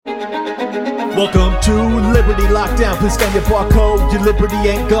Welcome to Liberty Lockdown. Please scan your barcode. Your liberty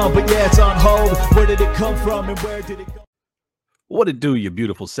ain't gone, but yeah, it's on hold. Where did it come from and where did it go? What it do, you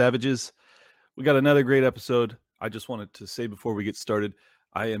beautiful savages? We got another great episode. I just wanted to say before we get started,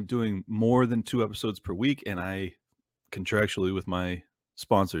 I am doing more than 2 episodes per week, and I contractually with my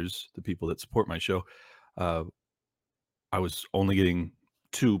sponsors, the people that support my show, I was only getting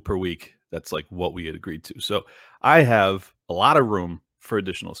 2 per week. That's like what we had agreed to. So I have a lot of room for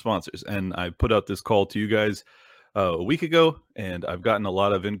additional sponsors, and I put out this call to you guys a week ago, and I've gotten a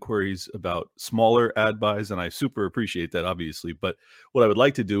lot of inquiries about smaller ad buys, and I super appreciate that, obviously. But what I would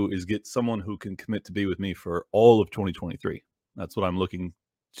like to do is get someone who can commit to be with me for all of 2023. That's what I'm looking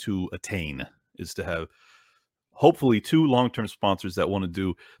to attain, is to have hopefully 2 long-term sponsors that want to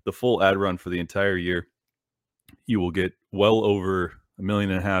do the full ad run for the entire year. You will get well over $1.5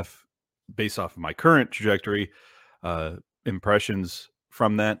 million based off of my current trajectory. Impressions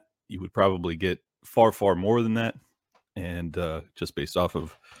from that, you would probably get far more than that, and just based off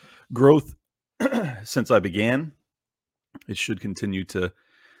of growth since I began, it should continue to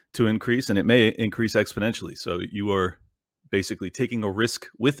increase, and it may increase exponentially. So you are basically taking a risk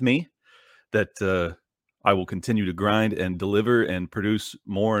with me that I will continue to grind and deliver and produce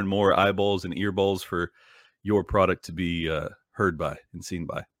more and more eyeballs and earballs for your product to be heard by and seen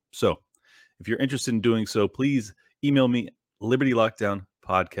by. So if you're interested in doing so, please email me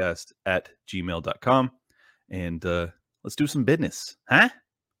libertylockdownpodcast@gmail.com, and let's do some business, huh?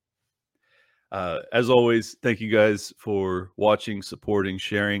 As always, thank you guys for watching, supporting,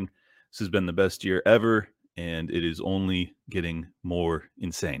 sharing. This has been the best year ever, and it is only getting more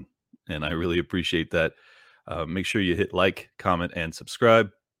insane, and I really appreciate that. Make sure you hit like, comment, and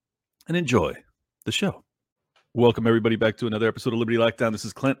subscribe, and enjoy the show. Welcome, everybody, back to another episode of Liberty Lockdown. This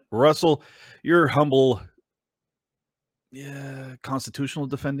is Clint Russell, your humble constitutional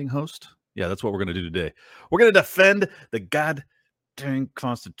defending host. Yeah, that's what we're going to do today. We're going to defend the god dang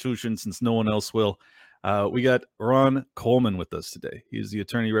Constitution since no one else will. We got Ron Coleman with us today. He's the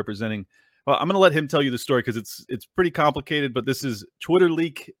attorney representing. Well, I'm going to let him tell you the story because it's pretty complicated, but this is Twitter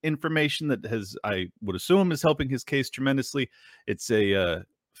leak information that I would assume is helping his case tremendously. It's a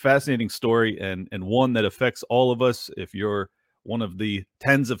fascinating story and one that affects all of us. If you're one of the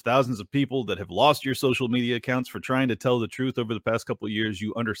tens of thousands of people that have lost your social media accounts for trying to tell the truth over the past couple of years,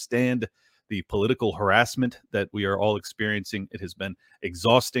 you understand the political harassment that we are all experiencing. It has been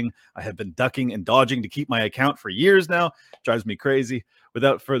exhausting. I have been ducking and dodging to keep my account for years now. It drives me crazy.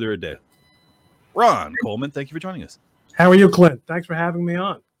 Without further ado, Ron Coleman, thank you for joining us. How are you, Clint? Thanks for having me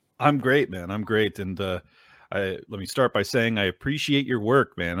on. I'm great, man. I'm great. And let me start by saying I appreciate your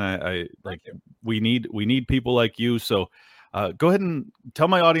work, man. I like we need people like you. So go ahead and tell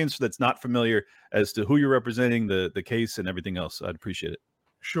my audience that's not familiar as to who you're representing, the case, and everything else. I'd appreciate it.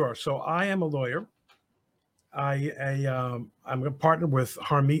 Sure. So I am a lawyer. I'm a partner with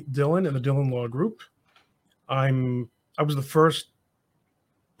Harmeet Dillon and the Dillon Law Group. I was the first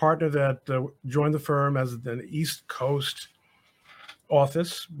partner that joined the firm as an East Coast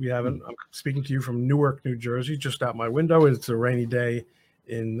office. I'm speaking to you from Newark, New Jersey, just out my window. It's a rainy day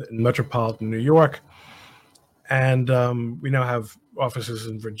in metropolitan New York. And we now have offices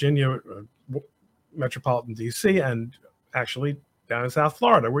in Virginia, metropolitan DC, and actually down in South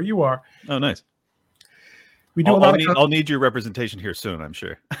Florida, where you are. Oh, nice. We do I'll need your representation here soon, I'm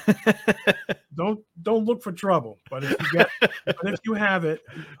sure. Don't look for trouble, but if you have it,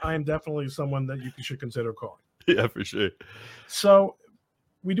 I am definitely someone that you should consider calling. Yeah, for sure. So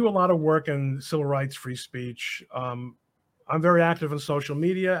we do a lot of work in civil rights, free speech. I'm very active on social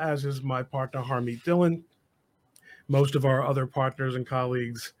media, as is my partner Harmeet Dillon. Most of our other partners and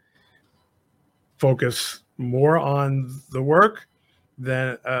colleagues focus more on the work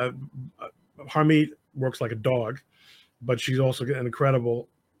than Harmeet works like a dog, but she's also an incredible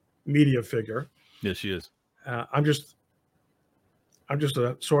media figure. Yes, she is. I'm just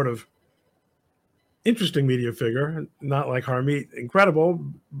a sort of interesting media figure, not like Harmeet, incredible,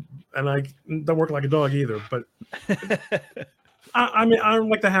 and I don't work like a dog either. But I mean, I'm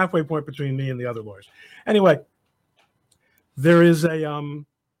like the halfway point between me and the other lawyers. Anyway. There is a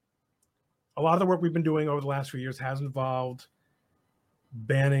lot of the work we've been doing over the last few years has involved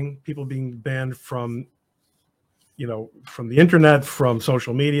people being banned from the internet, from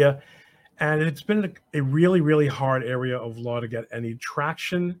social media. And it's been a really, really hard area of law to get any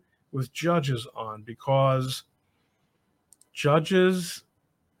traction with judges on, because judges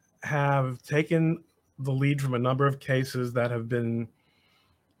have taken the lead from a number of cases that have been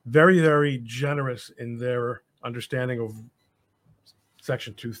very, very generous in their understanding of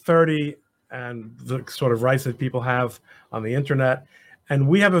Section 230 and the sort of rights that people have on the internet. And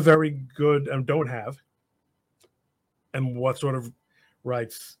we have a very good, and don't have, and what sort of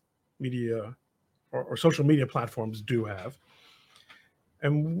rights media or social media platforms do have.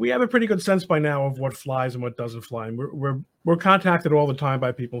 And we have a pretty good sense by now of what flies and what doesn't fly. And we're contacted all the time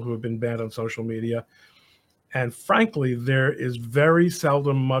by people who have been banned on social media. And frankly, there is very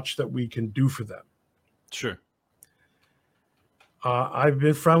seldom much that we can do for them. Sure. I've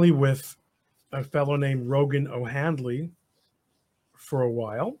been friendly with a fellow named Rogan O'Handley for a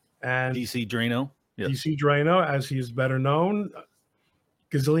while. And DC Drano. Yes. DC Drano, as he is better known,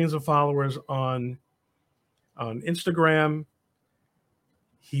 gazillions of followers on Instagram.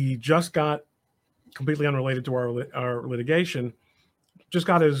 He just got, completely unrelated to our litigation, just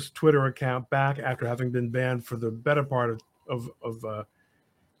got his Twitter account back after having been banned for the better part of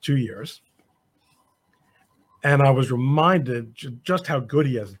 2 years. And I was reminded just how good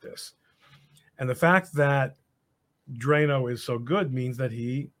he is at this. And the fact that Drano is so good means that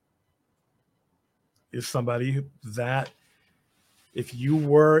he is somebody that, if you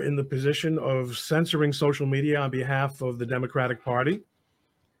were in the position of censoring social media on behalf of the Democratic Party,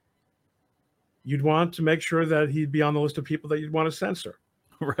 you'd want to make sure that he'd be on the list of people that you'd want to censor.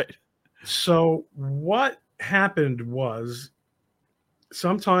 Right. So what happened was,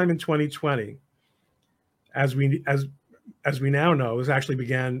 sometime in 2020, as we now know, this actually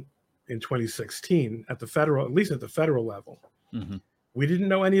began in 2016 at least at the federal level. Mm-hmm. We didn't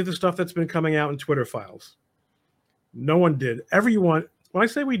know any of the stuff that's been coming out in Twitter files. No one did. Everyone, when I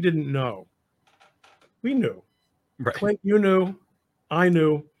say we didn't know, we knew. Right. Clint, you knew. I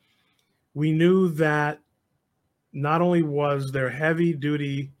knew. We knew that not only was there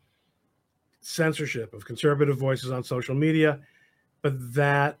heavy-duty censorship of conservative voices on social media, but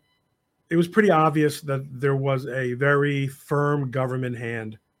that it was pretty obvious that there was a very firm government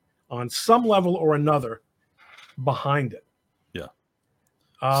hand on some level or another behind it. Yeah.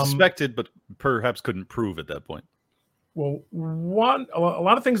 Suspected, but perhaps couldn't prove at that point. Well, a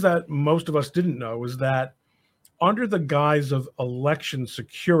lot of things that most of us didn't know is that under the guise of election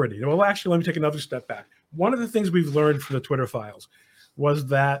security, well, actually, let me take another step back. One of the things we've learned from the Twitter files was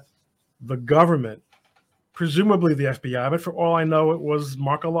that the government, presumably the FBI, but for all I know, it was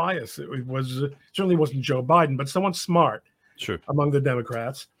Mark Elias. It certainly wasn't Joe Biden, but someone smart, sure, among the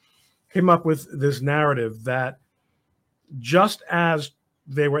Democrats, came up with this narrative that just as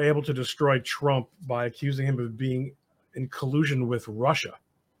they were able to destroy Trump by accusing him of being in collusion with Russia,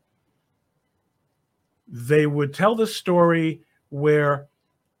 they would tell this story where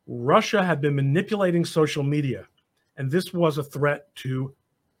Russia had been manipulating social media, and this was a threat to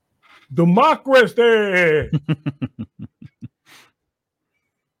democracy.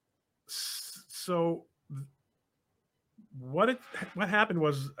 So what happened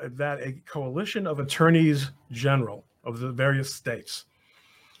was that a coalition of attorneys general of the various states,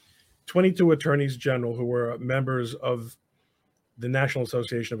 22 attorneys general who were members of the National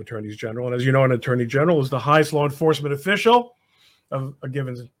Association of Attorneys General. And as you know, an attorney general is the highest law enforcement official of a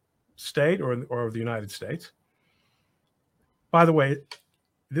given state or of the United States. By the way,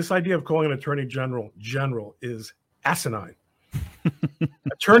 this idea of calling an attorney general is asinine.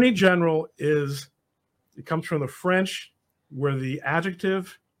 Attorney general it comes from the French, where the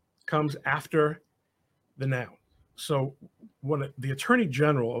adjective comes after the noun. So when the attorney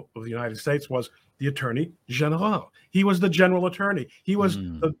general of the United States was the attorney general, he was the general attorney. He was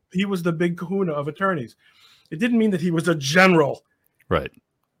the big kahuna of attorneys. It didn't mean that he was a general. Right.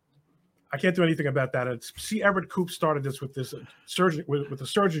 I can't do anything about that. C. Everett Koop started this with this surgeon with the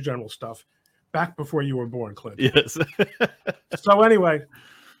Surgeon General stuff back before you were born, Clint. Yes. So anyway,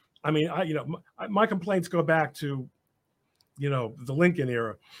 I mean, my complaints go back to, the Lincoln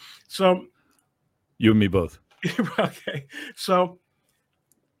era. So you and me both. Okay. So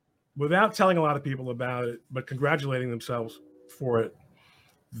without telling a lot of people about it, but congratulating themselves for it,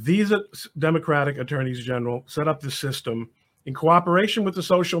 these Democratic attorneys general set up this system in cooperation with the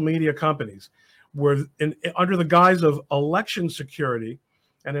social media companies, where under the guise of election security,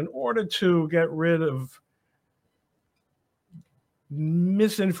 and in order to get rid of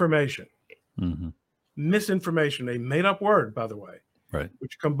misinformation, a made-up word, by the way, right,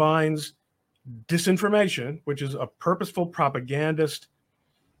 which combines disinformation, which is a purposeful propagandist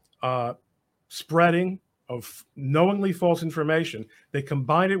spreading of knowingly false information. They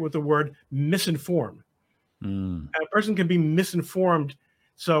combine it with the word misinform. And a person can be misinformed.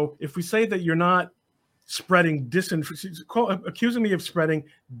 So if we say that you're not spreading accusing me of spreading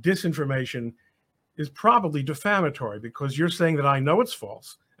disinformation is probably defamatory, because you're saying that I know it's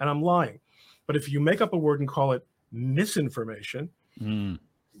false and I'm lying. But if you make up a word and call it misinformation,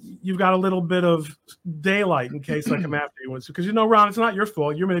 you've got a little bit of daylight in case I come after you. Because, Ron, it's not your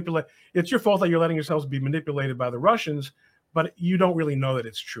fault. It's your fault that you're letting yourselves be manipulated by the Russians, but you don't really know that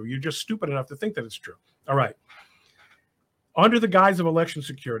it's true. You're just stupid enough to think that it's true. All right. Under the guise of election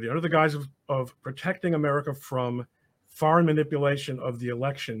security, under the guise of protecting America from foreign manipulation of the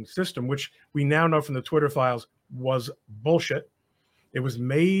election system, which we now know from the Twitter files was bullshit. It was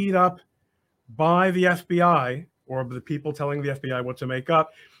made up by the FBI, or the people telling the FBI what to make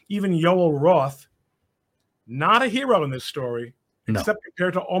up. Even Yoel Roth, not a hero in this story, except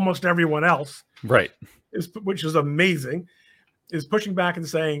compared to almost everyone else, right? Which is amazing, is pushing back and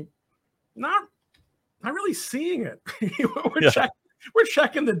saying, not really seeing it. We're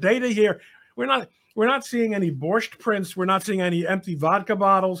checking the data here. We're not seeing any borscht prints. We're not seeing any empty vodka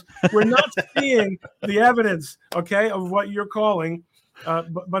bottles. We're not seeing the evidence, okay, of what you're calling.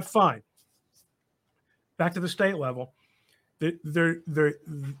 But fine. Back to the state level, they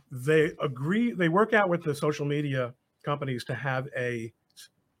agree. They work out with the social media companies to have a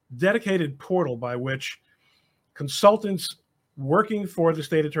dedicated portal by which consultants working for the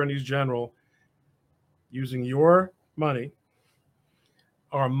state attorneys general, using your money,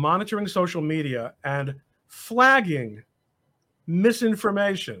 are monitoring social media and flagging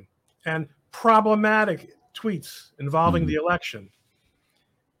misinformation and problematic tweets involving the election.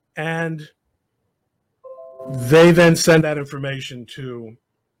 And they then send that information to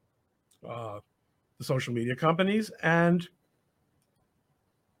the social media companies. And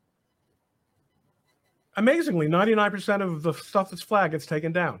amazingly, 99% of the stuff that's flagged gets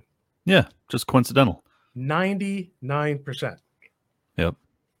taken down. Yeah, just coincidental. 99%. Yep.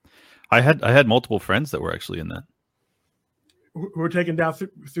 I had multiple friends that were actually in that. Who were taken down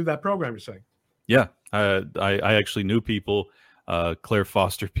through that program, you're saying? Yeah. I actually knew people, Claire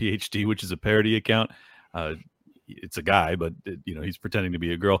Foster, PhD, which is a parody account. It's a guy, but he's pretending to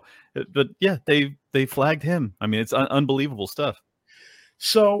be a girl. But yeah, they flagged him. I mean, it's unbelievable stuff.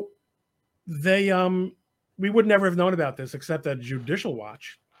 So we would never have known about this except that Judicial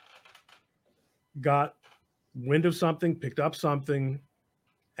Watch got wind of something, picked up something,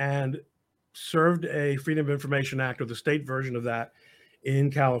 and served a Freedom of Information Act, or the state version of that,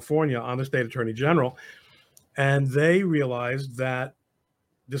 in California on the state attorney general. And they realized that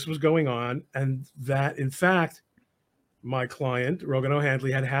this was going on, and that, in fact, my client, Rogan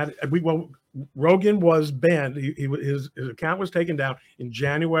O'Handley, Rogan was banned. His account was taken down in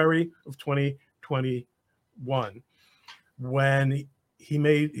January of 2021 when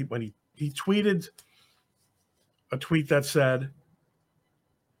he tweeted a tweet that said,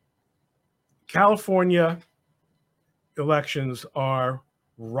 California elections are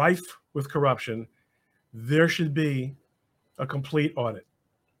rife with corruption. There should be a complete audit.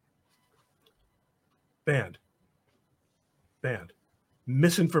 Banned.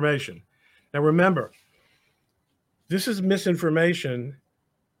 Misinformation. Now remember, this is misinformation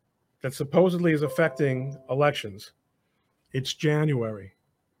that supposedly is affecting elections. It's January.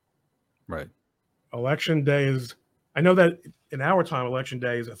 Right. Election day is, I know that in our time, election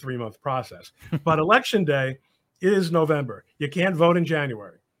day is a 3-month process, but election day is November. You can't vote in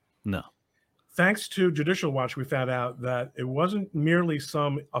January. No. Thanks to Judicial Watch, we found out that it wasn't merely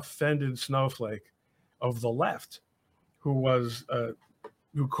some offended snowflake of the left who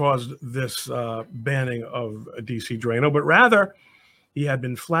caused this banning of DC Drano, but rather he had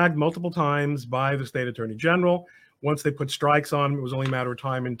been flagged multiple times by the state attorney general. Once they put strikes on him, it was only a matter of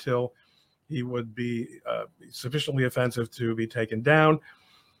time until he would be sufficiently offensive to be taken down.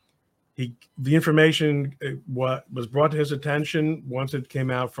 The information was brought to his attention. Once it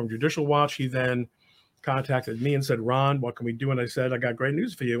came out from Judicial Watch, he then contacted me and said, Ron, what can we do? And I said, I got great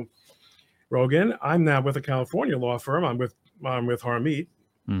news for you, Rogan. I'm now with a California law firm. I'm with Harmeet.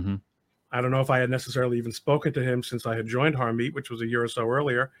 Mm-hmm. I don't know if I had necessarily even spoken to him since I had joined Harmeet, which was a year or so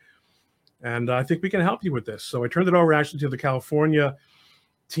earlier. And I think we can help you with this. So I turned it over actually to the California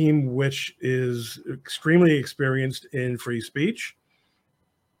team, which is extremely experienced in free speech,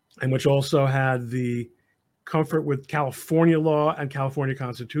 and which also had the comfort with California law and California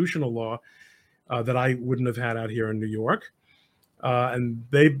constitutional law that I wouldn't have had out here in New York. And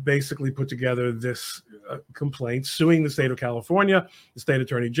they basically put together this complaint suing the state of California, the state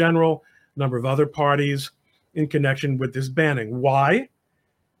attorney general, a number of other parties in connection with this banning. Why?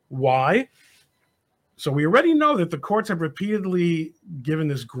 So we already know that the courts have repeatedly given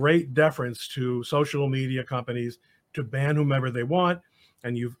this great deference to social media companies to ban whomever they want.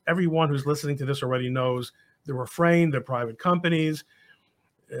 And everyone who's listening to this already knows the refrain. They're private companies.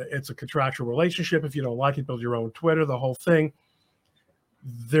 It's a contractual relationship. If you don't like it, build your own Twitter, the whole thing.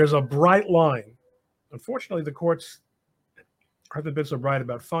 There's a bright line. Unfortunately, the courts haven't been so bright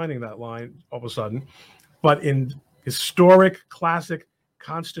about finding that line all of a sudden, but in historic, classic,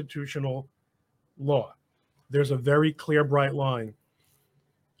 constitutional law, there's a very clear, bright line.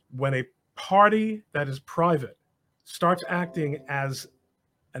 When a party that is private starts acting as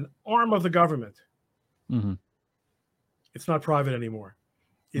an arm of the government, Mm-hmm. it's not private anymore.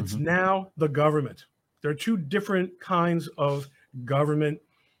 It's Mm-hmm. now the government. There are two different kinds of government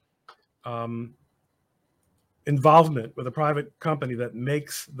involvement with a private company that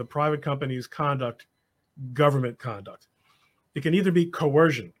makes the private company's conduct government conduct. It can either be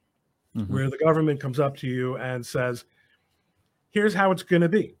coercion, Mm-hmm. where the government comes up to you and says, here's how it's going to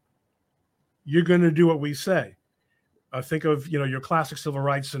be. You're going to do what we say. Think of, your classic civil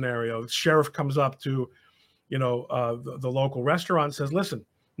rights scenario. The sheriff comes up to, the local restaurant and says, listen,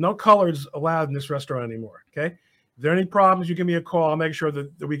 no colors allowed in this restaurant anymore. Okay. If there are any problems, you give me a call. I'll make sure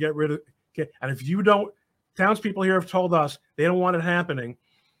that we get rid of. Okay. And if you don't, townspeople here have told us they don't want it happening.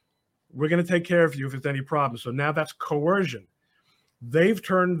 We're going to take care of you if there's any problems. So now that's coercion. They've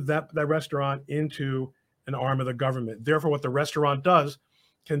turned that restaurant into an arm of the government. Therefore, what the restaurant does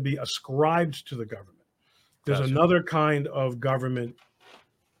can be ascribed to the government. There's Gotcha. another kind of government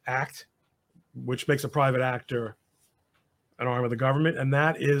act, which makes a private actor an arm of the government, and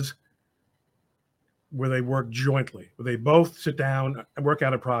that is where they work jointly, where they both sit down and work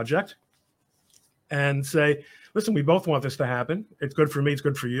out a project and say, listen, we both want this to happen. It's good for me. It's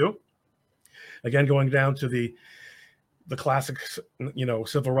good for you. Again, going down to the classic,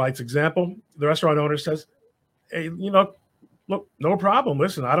 civil rights example, the restaurant owner says, hey, look, no problem.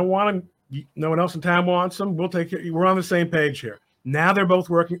 Listen, I don't want them. No one else in town wants them. We'll take care. We're on the same page here. Now they're both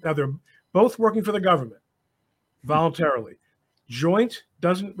working. Now they're both working for the government voluntarily. Joint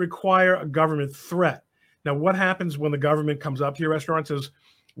doesn't require a government threat. Now, what happens when the government comes up to your restaurant and says,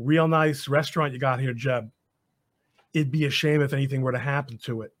 real nice restaurant you got here, Jeb? It'd be a shame if anything were to happen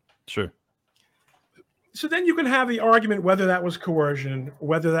to it. Sure. So then you can have the argument whether that was coercion,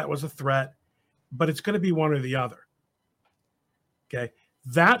 whether that was a threat, but it's going to be one or the other. Okay.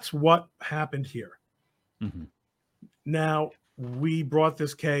 That's what happened here. Mm-hmm. Now, we brought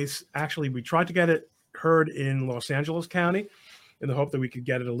this case. Actually, we tried to get it heard in Los Angeles County in the hope that we could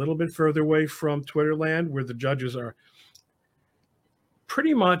get it a little bit further away from Twitter land, where the judges are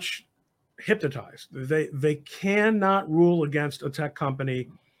pretty much hypnotized. They cannot rule against a tech company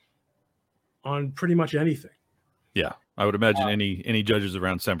on pretty much anything. Yeah, I would imagine any judges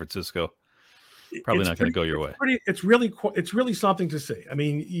around San Francisco probably not going to go your way. It's really something to see. I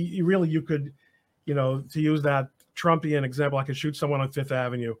mean, you could, to use that Trumpian example, I could shoot someone on Fifth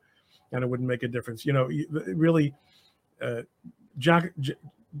Avenue, and it wouldn't make a difference. Really, Jack.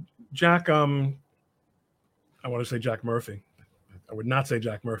 I want to say Jack Murphy. I would not say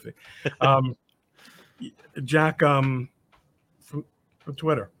Jack Murphy. Jack from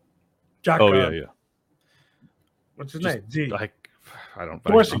Twitter. Jack. Oh yeah. What's his name? G. I don't.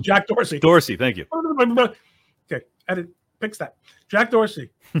 Dorsey. Jack Dorsey. Dorsey. Thank you. Okay, edit. Fix that. Jack Dorsey.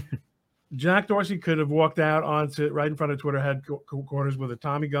 Jack Dorsey could have walked out onto right in front of Twitter headquarters with a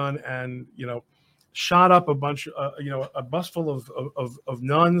Tommy gun and shot up a bunch, a bus full of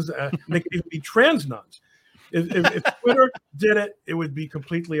nuns. They could even be trans nuns. If Twitter did it, it would be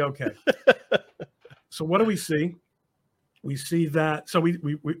completely okay. So what do we see? We see that. So we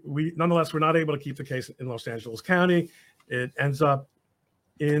nonetheless, we're not able to keep the case in Los Angeles County. It ends up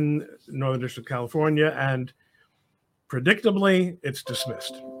in Northern District of California, and predictably, it's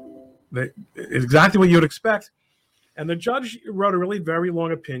dismissed. It's exactly what you would expect. And the judge wrote a really very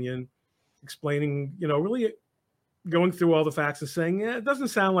long opinion explaining, really going through all the facts and saying, it doesn't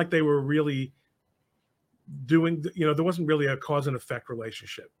sound like they were really doing, there wasn't really a cause and effect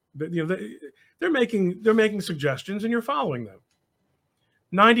relationship. They're making suggestions and you're following them.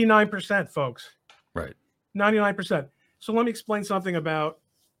 99%, folks. Right. 99%. So let me explain something about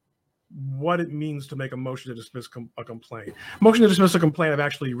what it means to make a motion to dismiss a complaint. Motion to dismiss a complaint, I've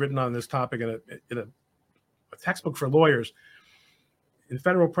actually written on this topic in a textbook for lawyers. In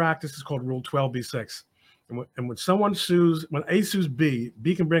federal practice, it's called Rule 12b-6. And when someone sues, when A sues B,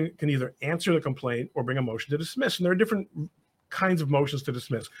 B can either answer the complaint or bring a motion to dismiss. And there are different kinds of motions to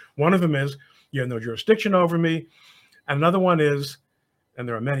dismiss. One of them is, you have no jurisdiction over me. And another one is, and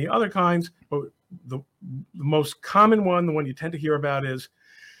there are many other kinds, but the most common one, the one you tend to hear about is,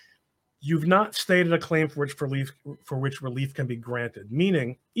 you've not stated a claim for which relief can be granted.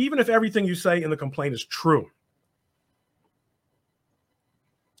 Meaning, even if everything you say in the complaint is true,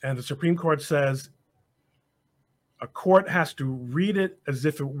 and the Supreme Court says a court has to read it as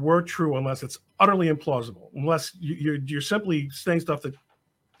if it were true unless it's utterly implausible, unless you're simply saying stuff that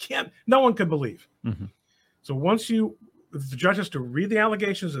no one can believe. Mm-hmm. So once you the judge has to read the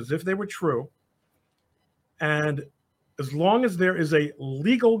allegations as if they were true. And as long as there is a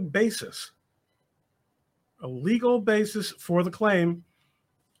legal basis for the claim,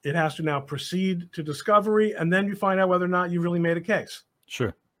 it has to now proceed to discovery, and then you find out whether or not you really made a case.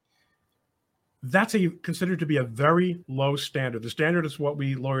 Sure. That's considered to be a very low standard. The standard is what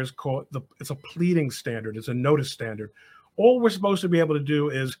we lawyers call it's a pleading standard. It's a notice standard. All we're supposed to be able to do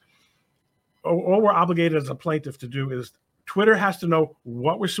is, all we're obligated as a plaintiff to do is, Twitter has to know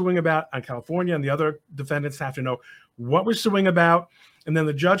what we're suing about, and California and the other defendants have to know what we're suing about. And then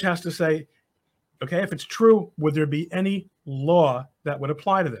the judge has to say, okay, if it's true, would there be any law that would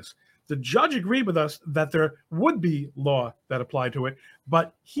apply to this? The judge agreed with us that there would be law that applied to it,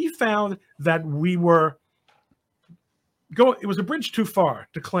 but he found that it was a bridge too far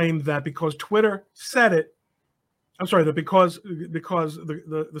to claim that because Twitter said it, that because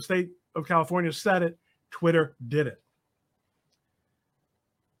the state of California said it, Twitter did it.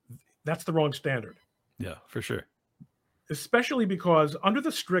 That's the wrong standard. Yeah, for sure. Especially because under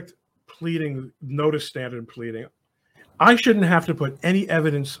the strict pleading notice standard pleading, I shouldn't have to put any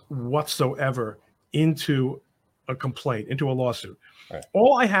evidence whatsoever into a complaint, into a lawsuit. Right.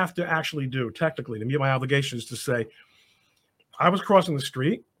 All I have to actually do technically to meet my obligations is to say, I was crossing the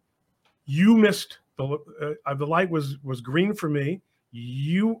street, you missed the light was green for me,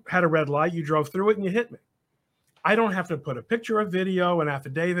 you had a red light, you drove through it and you hit me. I don't have to put a picture, a video, an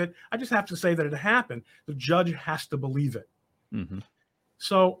affidavit. I just have to say that it happened. The judge has to believe it. Mm-hmm.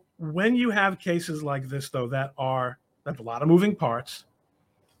 So when you have cases like this, though, that have a lot of moving parts,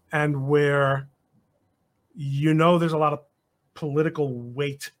 and where there's a lot of political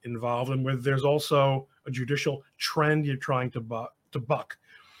weight involved, and where there's also a judicial trend you're trying to buck,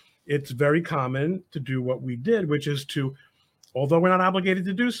 it's very common to do what we did, which is to, although we're not obligated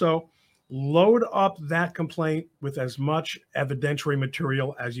to do so, load up that complaint with as much evidentiary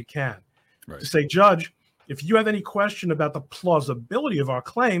material as you can. Right. To say, Judge, if you have any question about the plausibility of our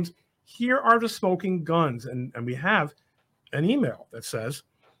claims, here are the smoking guns. And we have an email that says,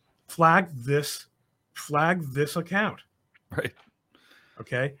 flag this account. Right.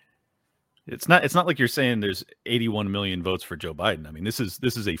 Okay. It's not like you're saying there's 81 million votes for Joe Biden. I mean, this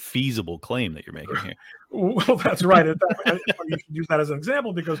is a feasible claim that you're making here. Well, that's right. You should use that as an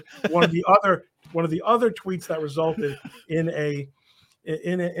example, because one of the other tweets that resulted in a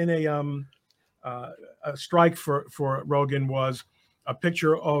strike for Rogan was a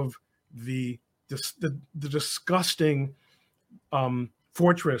picture of the disgusting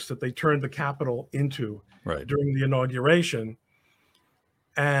fortress that they turned the Capitol into during the inauguration,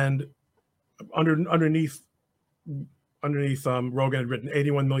 and underneath Rogan had written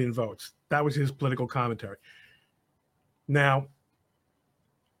 81 million votes. That was his political commentary. Now,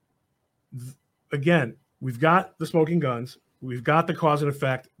 again, we've got the smoking guns, we've got the cause and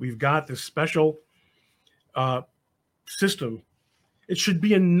effect, we've got this special system. It should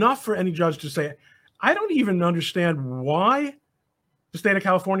be enough for any judge to say, I don't even understand why the state of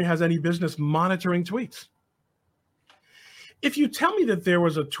California has any business monitoring tweets. If you tell me that there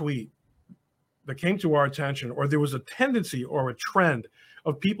was a tweet that came to our attention, or there was a tendency or a trend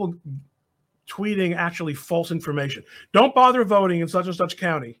of people tweeting actually false information, don't bother voting in such and such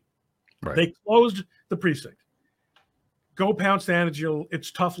county. Right. They closed the precinct. Go pound sand,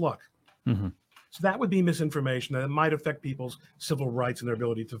 it's tough luck. Mm-hmm. So that would be misinformation that might affect people's civil rights and their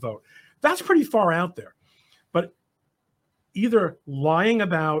ability to vote. That's pretty far out there. But either lying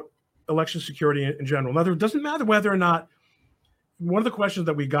about election security in general, it doesn't matter whether or not. One of the questions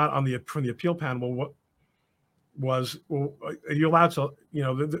that we got from the appeal panel was, well, are you allowed to,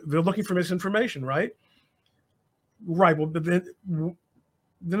 they're looking for misinformation, right? Right. Well, but they're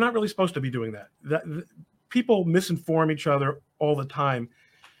not really supposed to be doing that. People misinform each other all the time.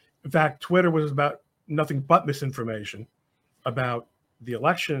 In fact, Twitter was about nothing but misinformation about the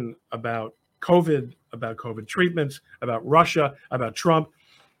election, about COVID treatments, about Russia, about Trump.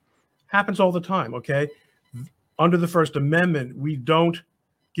 Happens all the time, okay? Under the First Amendment, we don't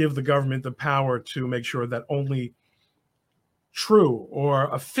give the government the power to make sure that only true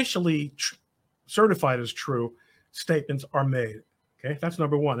or officially certified as true statements are made. Okay, that's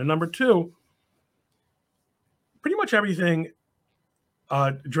number one. And number two, pretty much everything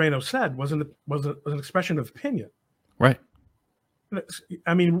Drano said was an expression of opinion. Right.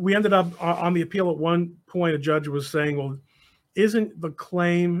 I mean, we ended up on the appeal at one point, a judge was saying, well, isn't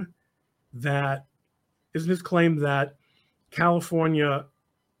his claim that California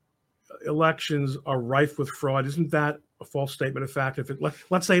elections are rife with fraud, isn't that a false statement of fact? If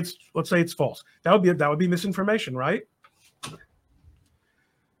let's say it's false, that would be misinformation, right?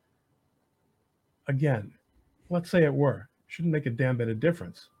 Again, let's say it were. Shouldn't make a damn bit of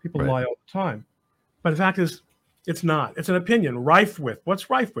difference. People Right. lie all the time. But the fact is, it's not. It's an opinion rife with. What's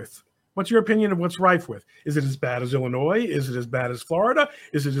rife with? What's your opinion of what's rife with? Is it as bad as Illinois? Is it as bad as Florida?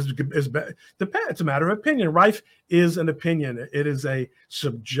 Is it as bad? It's a matter of opinion. Rife is an opinion. It is a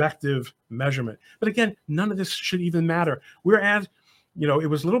subjective measurement. But again, none of this should even matter. We're at, it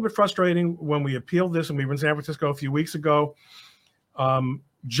was a little bit frustrating when we appealed this, and we were in San Francisco a few weeks ago,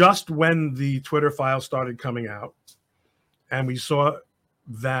 just when the Twitter files started coming out, and we saw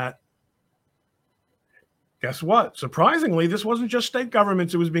that. Guess what? Surprisingly, this wasn't just state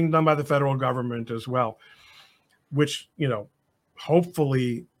governments. It was being done by the federal government as well, which,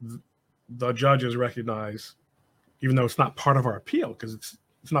 hopefully the judges recognize, even though it's not part of our appeal, because it's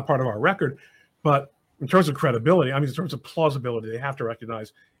not part of our record. But in terms of credibility, in terms of plausibility, they have to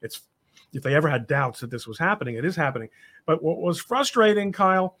recognize if they ever had doubts that this was happening, it is happening. But what was frustrating,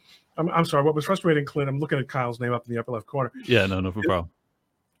 Kyle, I'm sorry, what was frustrating, Clint, I'm looking at Kyle's name up in the upper left corner. Yeah, no problem.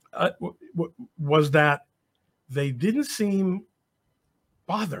 Was that they didn't seem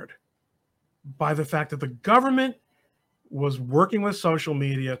bothered by the fact that the government was working with social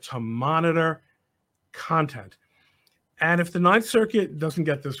media to monitor content. And if the Ninth Circuit doesn't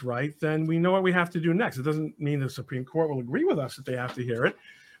get this right, then we know what we have to do next. It doesn't mean the Supreme Court will agree with us that they have to hear it,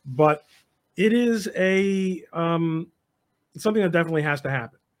 but it is something that definitely has to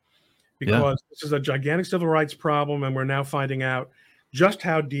happen, because this is a gigantic civil rights problem, and we're now finding out just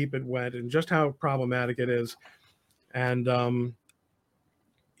how deep it went and just how problematic it is. And,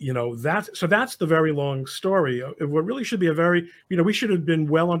 that's the very long story. What really should be we should have been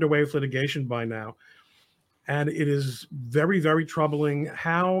well underway with litigation by now. And it is very, very troubling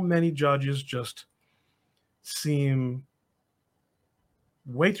how many judges just seem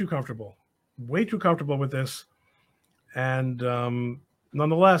way too comfortable with this. And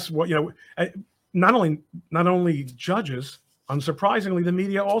nonetheless, not only judges, unsurprisingly, the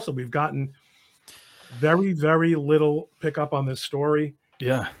media also. We've gotten very, very little pickup on this story.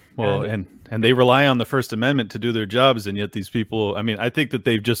 Yeah. Well, and they rely on the First Amendment to do their jobs. And yet these people, I think that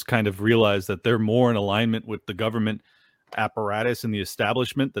they've just kind of realized that they're more in alignment with the government apparatus and the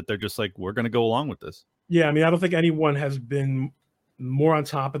establishment, that they're just like, we're going to go along with this. Yeah. I don't think anyone has been more on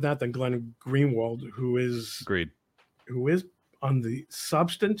top of that than Glenn Greenwald, who is on the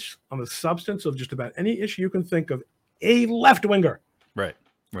substance of just about any issue you can think of, a left-winger. Right.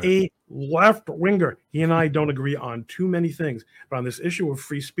 A left-winger. He and I don't agree on too many things, but on this issue of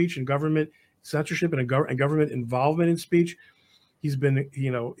free speech and government censorship and government involvement in speech, he's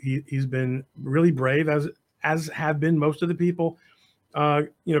been really brave, as have been most of the people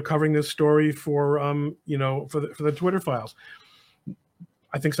covering this story for the Twitter files.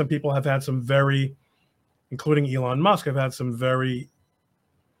 I think some people have had some including Elon Musk, have had some very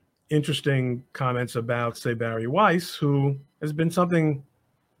interesting comments about, say, Bari Weiss, who has been something.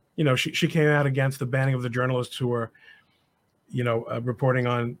 She came out against the banning of the journalists who were, reporting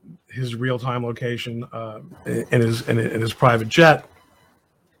on his real-time location in his private jet.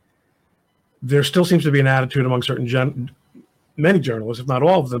 There still seems to be an attitude among many journalists, if not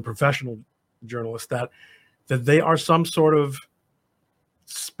all of them, professional journalists, that they are some sort of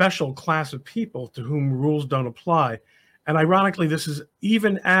special class of people to whom rules don't apply. And ironically, this is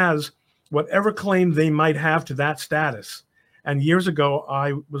even as whatever claim they might have to that status. And years ago,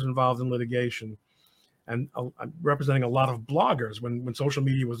 I was involved in litigation, and I'm representing a lot of bloggers when social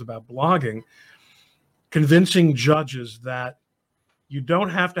media was about blogging, convincing judges that you don't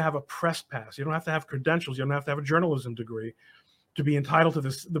have to have a press pass, you don't have to have credentials, you don't have to have a journalism degree to be entitled to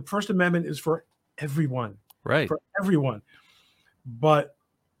this. The First Amendment is for everyone, right? For everyone. But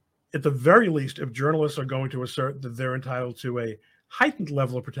at the very least, if journalists are going to assert that they're entitled to a heightened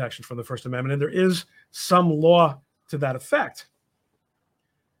level of protection from the First Amendment, and there is some law to that effect,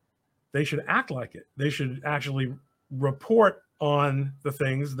 they should act like it. They should actually report on the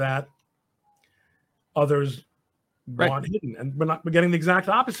things that others want hidden. And we're getting the exact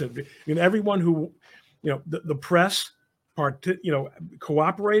opposite. Everyone who, the press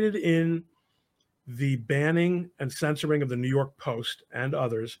cooperated in the banning and censoring of the New York Post and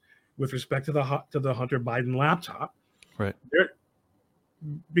others with respect to the Hunter Biden laptop, right?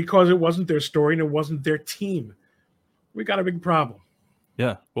 Because it wasn't their story and it wasn't their team. We got a big problem.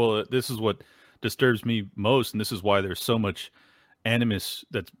 Yeah. Well, this is what disturbs me most, and this is why there's so much animus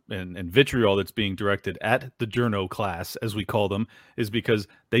and vitriol that's being directed at the journo class, as we call them, is because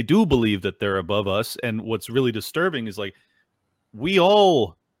they do believe that they're above us. And what's really disturbing is, like, we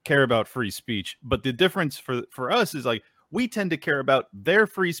all care about free speech, but the difference for us is, like, we tend to care about their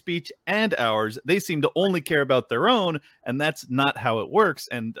free speech and ours. They seem to only care about their own, and that's not how it works.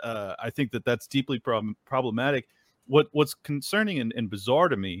 And I think that that's deeply problematic. What's concerning and bizarre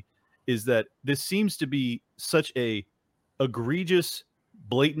to me is that this seems to be such a egregious,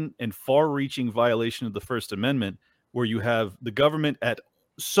 blatant, and far-reaching violation of the First Amendment, where you have the government at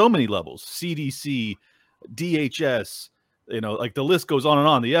so many levels, CDC, DHS, like the list goes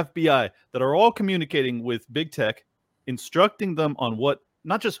on, the FBI, that are all communicating with big tech, instructing them on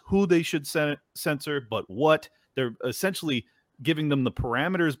not just who they should censor, but what. They're essentially giving them the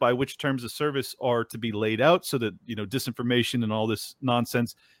parameters by which terms of service are to be laid out so that, disinformation and all this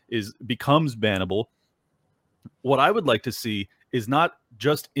nonsense becomes bannable. What I would like to see is not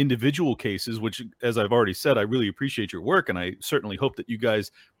just individual cases, which, as I've already said, I really appreciate your work, and I certainly hope that you guys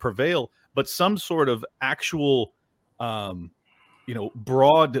prevail, but some sort of actual,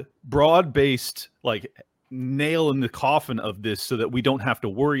 broad-based, like, nail in the coffin of this, so that we don't have to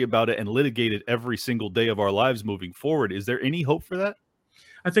worry about it and litigate it every single day of our lives moving forward. Is there any hope for that?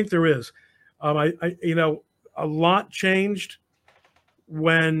 I think there is. A lot changed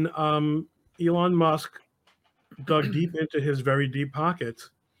when Elon Musk dug deep into his very deep pockets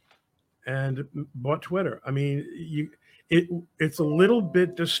and bought Twitter. I mean, it's a little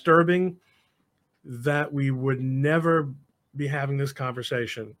bit disturbing that we would never be having this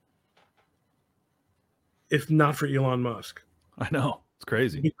conversation if not for Elon Musk. I know, it's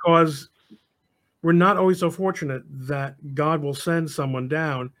crazy. Because we're not always so fortunate that God will send someone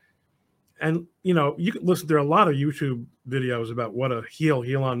down. And, you can listen, there are a lot of YouTube videos about what a heel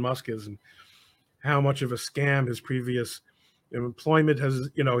Elon Musk is and how much of a scam his previous employment has,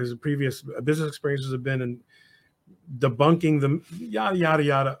 his previous business experiences have been, and debunking them, yada, yada,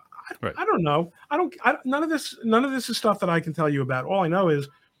 yada. Right. I don't know. None of this is stuff that I can tell you about. All I know is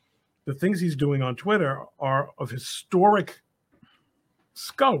the things he's doing on Twitter are of historic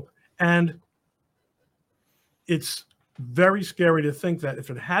scope. And it's very scary to think that if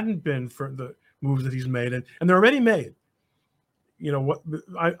it hadn't been for the moves that he's made, and they're already made,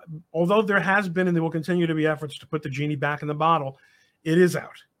 although there has been and there will continue to be efforts to put the genie back in the bottle, it is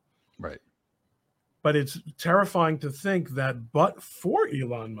out. Right. But it's terrifying to think that, but for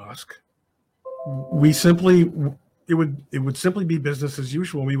Elon Musk, it would simply be business as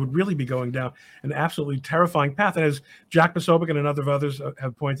usual. We would really be going down an absolutely terrifying path. And as Jack Posobiec and a number of others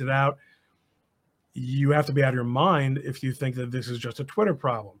have pointed out, you have to be out of your mind if you think that this is just a Twitter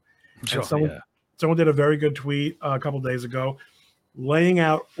problem. Sure, and someone did a very good tweet a couple of days ago, laying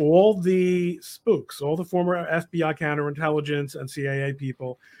out all the spooks, all the former FBI counterintelligence and CIA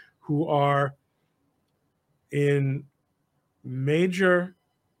people who are in major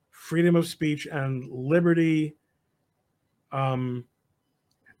freedom of speech and liberty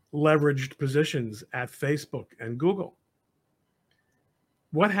leveraged positions at Facebook and Google.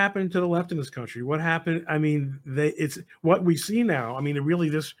 What happened to the left in this country? What happened? I mean, it's what we see now. I mean,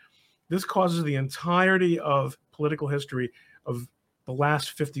 this causes the entirety of political history of the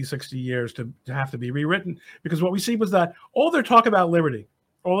last 50, 60 years to have to be rewritten, because what we see was that all their talk about liberty,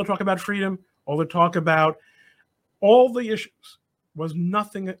 all their talk about freedom, all their talk about all the issues was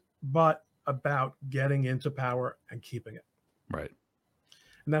nothing but about getting into power and keeping it. Right.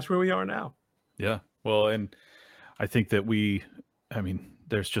 And that's where we are now. Yeah. Well, and I think that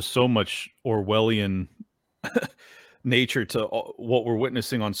there's just so much Orwellian nature to what we're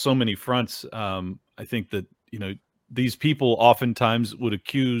witnessing on so many fronts. I think that, these people oftentimes would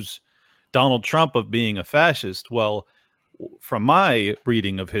accuse Donald Trump of being a fascist. Well, from my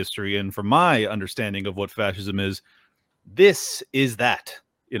reading of history and from my understanding of what fascism is, this is that,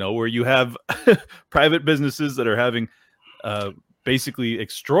 where you have private businesses that are having basically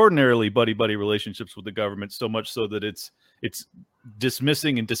extraordinarily buddy-buddy relationships with the government, so much so that it's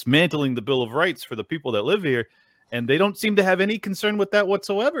dismissing and dismantling the Bill of Rights for the people that live here. And they don't seem to have any concern with that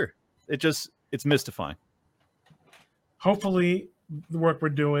whatsoever. It's mystifying. Hopefully the work we're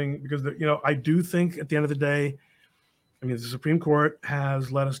doing, because, I do think at the end of the day, the Supreme Court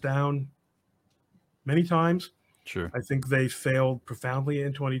has let us down many times. Sure. I think they failed profoundly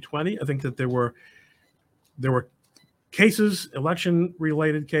in 2020. I think that there were cases,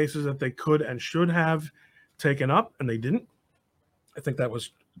 election-related cases, that they could and should have taken up, and they didn't. I think that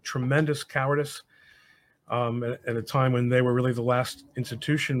was tremendous cowardice at a time when they were really the last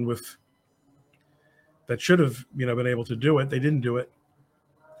institution that should have, been able to do it. They didn't do it.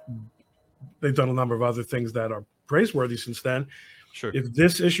 They've done a number of other things that are praiseworthy since then. Sure. If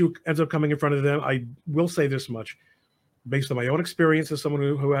this issue ends up coming in front of them, I will say this much, based on my own experience as someone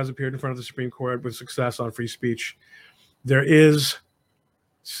who has appeared in front of the Supreme Court with success on free speech, this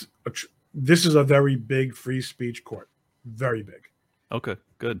is a very big free speech court. very big. Okay,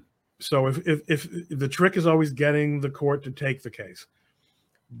 good. So if the trick is always getting the court to take the case,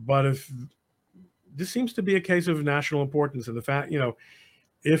 but if this seems to be a case of national importance, and the fact,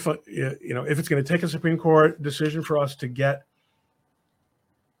 if it's going to take a Supreme Court decision for us to get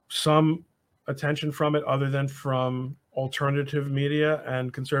some attention from it other than from alternative media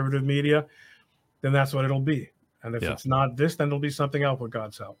and conservative media, then that's what it'll be. And if it's not this, then it'll be something else, with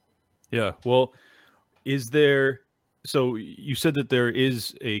God's help. Yeah. Well, so you said that there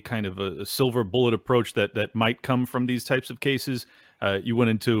is a kind of a silver bullet approach that might come from these types of cases. You went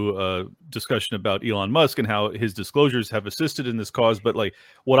into a discussion about Elon Musk and how his disclosures have assisted in this cause. But like,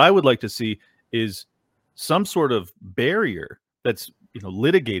 what I would like to see is some sort of barrier that's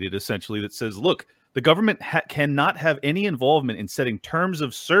litigated, essentially, that says, look, the government cannot have any involvement in setting terms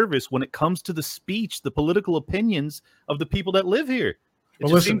of service when it comes to the speech, the political opinions of the people that live here. It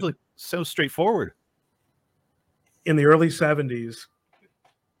just seems like so straightforward. In the early 70s,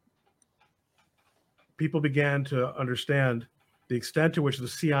 people began to understand the extent to which the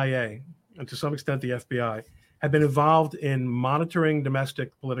CIA, and to some extent the FBI, had been involved in monitoring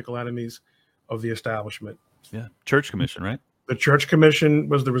domestic political enemies of the establishment. Yeah, Church Commission, right? The Church Commission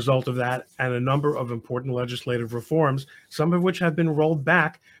was the result of that, and a number of important legislative reforms, some of which have been rolled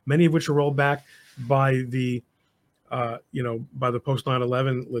back, many of which are rolled back by the by the post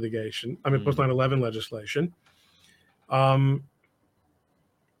 9/11 litigation. Post 9/11 legislation.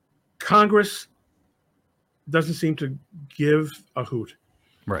 Congress doesn't seem to give a hoot.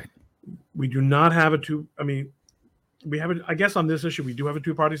 Right. We do not have we have I guess on this issue, we do have a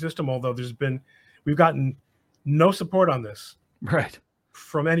two-party system, although we've gotten no support on this. Right.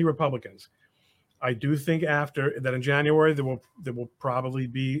 From any Republicans. I do think after that in January, there will probably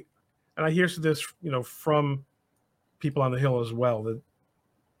be, and I hear this, from people on the Hill as well, that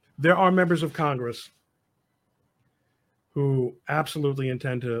there are members of Congress who absolutely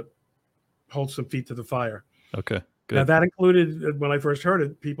intend to hold some feet to the fire. Okay, good. Now, that included, when I first heard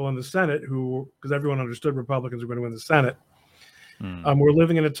it, people in the Senate because everyone understood Republicans were going to win the Senate. We're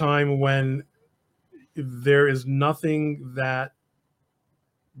living in a time when there is nothing that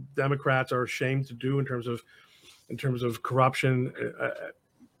Democrats are ashamed to do in terms of corruption,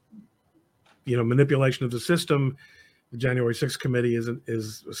 manipulation of the system. The January 6th committee is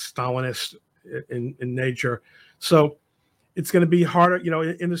Stalinist in nature. So it's going to be harder.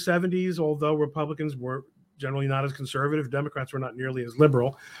 In the 70s, although Republicans were generally not as conservative, Democrats were not nearly as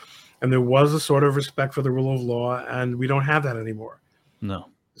liberal, and there was a sort of respect for the rule of law, and we don't have that anymore. No.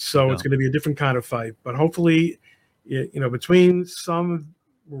 So it's going to be a different kind of fight. But hopefully, between some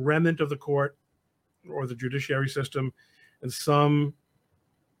remnant of the court or the judiciary system and some,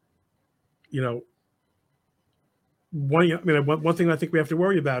 one thing I think we have to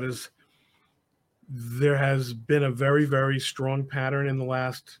worry about is there has been a very, very strong pattern in the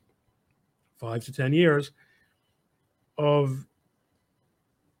last 5 to 10 years of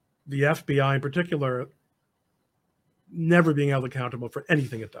the FBI in particular never being held accountable for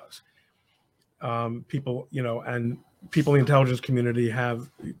anything it does. People in the intelligence community have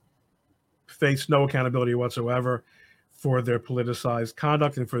faced no accountability whatsoever for their politicized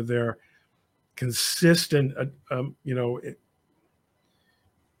conduct and for their consistent,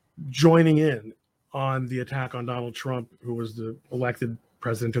 joining in on the attack on Donald Trump, who was the elected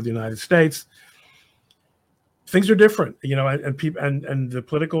president of the United States. Things are different, and people and the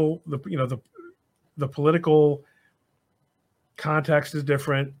political, the political context is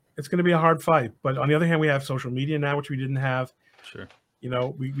different. It's going to be a hard fight. But on the other hand, we have social media now, which we didn't have. Sure.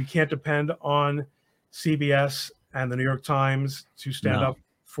 We can't depend on CBS and the New York Times to stand up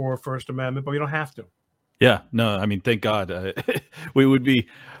for First Amendment, but we don't have to. Yeah, no, thank God. We would be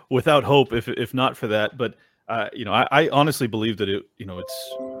without hope if not for that. But I honestly believe that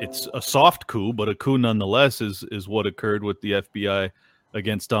it's a soft coup, but a coup nonetheless is what occurred with the FBI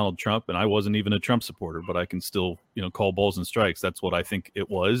against Donald Trump. And I wasn't even a Trump supporter, but I can still call balls and strikes. That's what I think it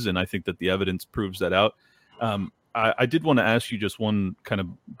was, and I think that the evidence proves that out. I did want to ask you just one kind of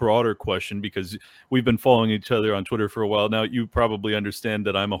broader question, because we've been following each other on Twitter for a while now. You probably understand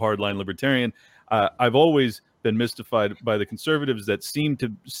that I'm a hardline libertarian. I've always been mystified by the conservatives that seem to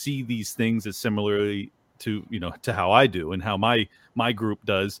see these things as similarly to how I do and how my group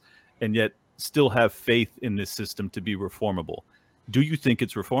does, and yet still have faith in this system to be reformable. Do you think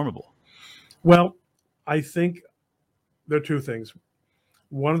it's reformable? Well, I think there are two things.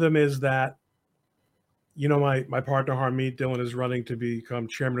 One of them is that, my partner Harmeet Dillon is running to become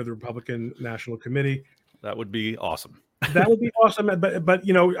chairman of the Republican National Committee. That would be awesome. That would be awesome. But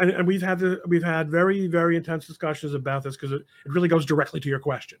and we've had very, very intense discussions about this, because it really goes directly to your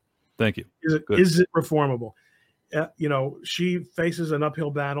question. Thank you. Is it reformable? she faces an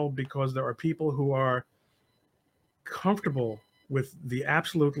uphill battle because there are people who are comfortable with the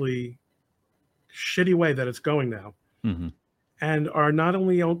absolutely shitty way that it's going now, Mm-hmm. and are not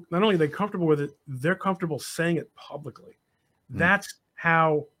only are they comfortable with it, they're comfortable saying it publicly. Mm. That's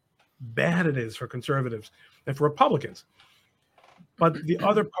how bad it is for conservatives and for Republicans. But the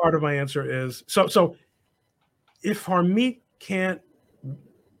other part of my answer is so if Harmeet can't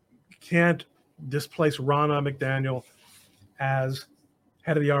displace Ronna McDaniel as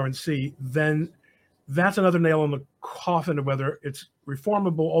head of the RNC, then that's another nail in the coffin of whether it's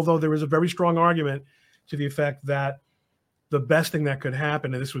reformable, although there is a very strong argument to the effect that the best thing that could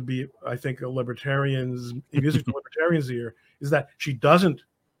happen, and this would be, I think, music to libertarians here, is that she doesn't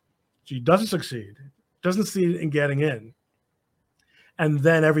succeed in getting in. And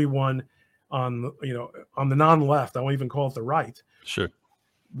then everyone on the non-left, I won't even call it the right, Sure.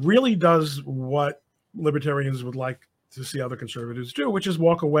 really does what libertarians would like to see other conservatives do, which is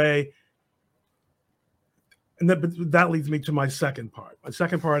walk away. And that leads me to my second part. My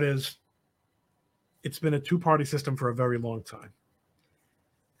second part is it's been a two-party system for a very long time.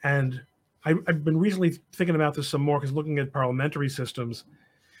 And I've been recently thinking about this some more because looking at parliamentary systems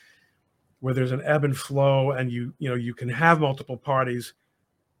where there's an ebb and flow and you can have multiple parties.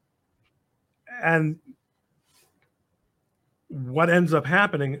 And what ends up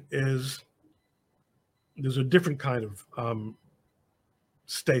happening is there's a different kind of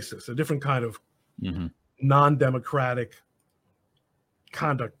stasis, a different kind of Mm-hmm. non-democratic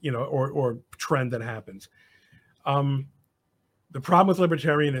conduct, or trend that happens. The problem with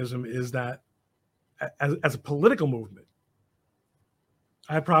libertarianism is that as a political movement,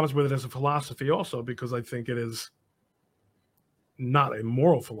 I have problems with it as a philosophy also, because I think it is not a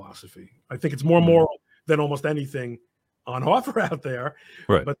moral philosophy. I think it's more moral than almost anything on offer out there.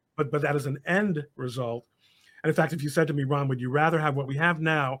 Right. But that is an end result. And in fact, if you said to me, Ron, would you rather have what we have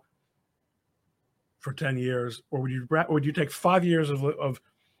now for 10 years, or would you take 5 years of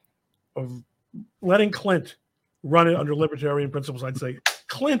letting Clint run it under libertarian principles? I'd say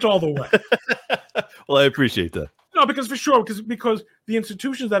Clint all the way. Well, I appreciate that. No, because for sure, because the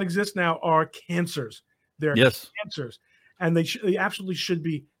institutions that exist now are cancers. They're cancers, and they absolutely should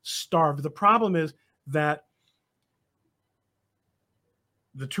be starved. The problem is that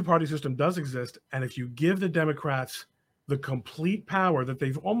the two-party system does exist, and if you give the Democrats the complete power that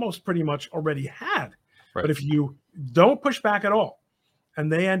they've almost pretty much already had, right. But if you don't push back at all,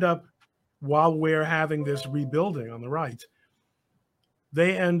 and they end up, while we're having this rebuilding on the right,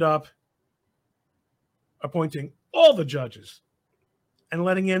 they end up appointing all the judges and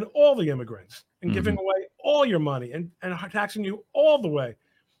letting in all the immigrants and giving away all your money and taxing you all the way.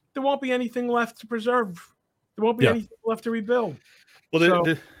 There won't be anything left to preserve. There won't be anything left to rebuild. Well,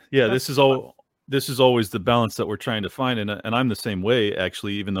 this is always the balance that we're trying to find, and I'm the same way,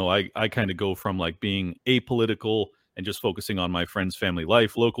 actually. Even though I kind of go from like being apolitical and just focusing on my friends' family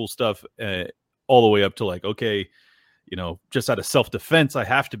life, local stuff, all the way up to like, okay, just out of self-defense, I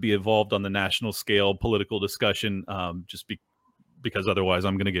have to be involved on the national scale political discussion, because otherwise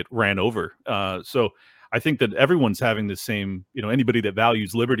I'm going to get ran over. So I think that everyone's having the same, anybody that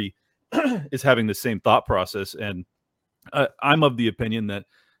values liberty is having the same thought process. And I'm of the opinion that,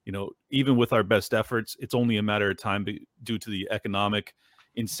 even with our best efforts, it's only a matter of time due to the economic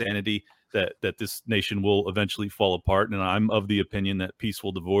insanity that this nation will eventually fall apart. And I'm of the opinion that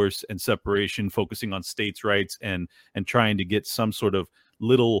peaceful divorce and separation, focusing on states' rights and trying to get some sort of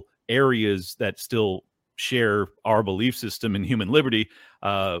little areas that still share our belief system in human liberty,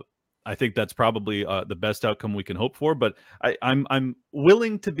 I think that's probably the best outcome we can hope for. But I'm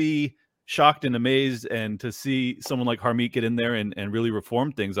willing to be shocked and amazed, and to see someone like Harmeet get in there and really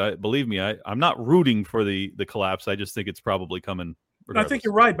reform things. Believe me, I'm not rooting for the collapse. I just think it's probably coming. I think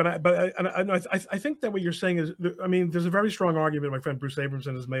you're right, but I think that what you're saying is, I mean, there's a very strong argument my friend Bruce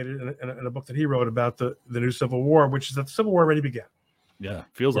Abramson has made it in a book that he wrote about the new Civil War, which is that the Civil War already began. Yeah,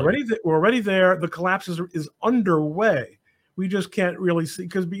 feels we're like we're already there. The collapse is underway. We just can't really see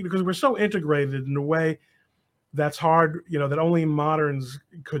because we're so integrated in a way that's hard, that only moderns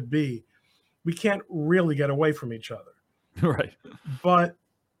could be. We can't really get away from each other. Right. But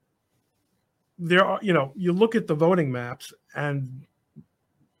there are, you look at the voting maps and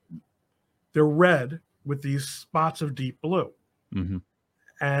they're red with these spots of deep blue. Mm-hmm.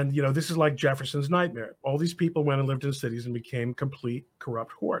 And, this is like Jefferson's nightmare. All these people went and lived in cities and became complete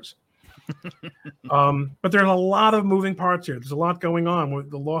corrupt whores. But there's a lot of moving parts here. There's a lot going on with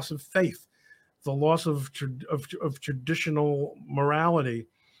the loss of faith, the loss of traditional morality,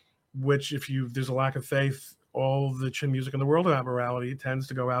 which there's a lack of faith, all the chin music in the world about morality tends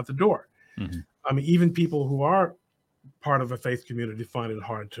to go out the door. Mm-hmm. I mean, even people who are part of a faith community find it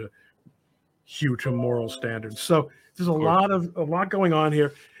hard to hew to moral standards. So there's a lot going on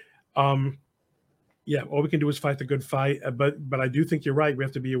here. Yeah, all we can do is fight the good fight. But I do think you're right. We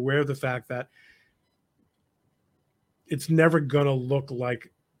have to be aware of the fact that it's never going to look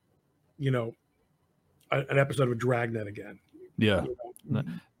like, an episode of Dragnet again. Yeah.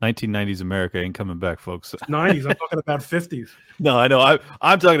 1990s America ain't coming back, folks. 90s. I'm talking about 50s. No, I know.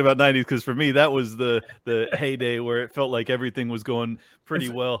 I'm talking about 90s because for me, that was the heyday where it felt like everything was going pretty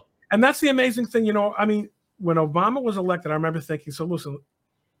well. And that's the amazing thing. When Obama was elected, I remember thinking, so listen,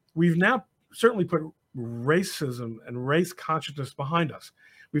 we've now certainly put racism and race consciousness behind us.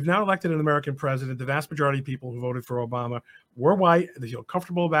 We've now elected an American president. The vast majority of people who voted for Obama were white. They feel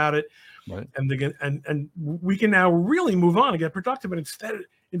comfortable about it. Right. And we can now really move on and get productive. But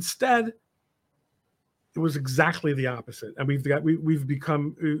instead, it was exactly the opposite. And we've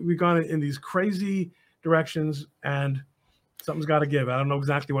gone in these crazy directions, and something's got to give. I don't know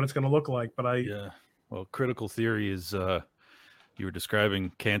exactly what it's going to look like, but well, critical theory is you were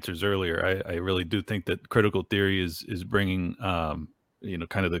describing cancers earlier. I really do think that critical theory is bringing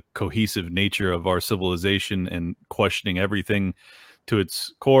kind of the cohesive nature of our civilization and questioning everything to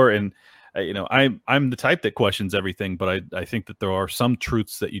its core. And I'm the type that questions everything, but I think that there are some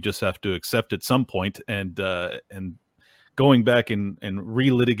truths that you just have to accept at some point. And going back and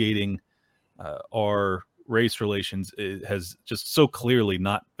relitigating our race relations has just so clearly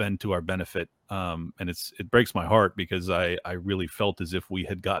not been to our benefit. And it breaks my heart because I really felt as if we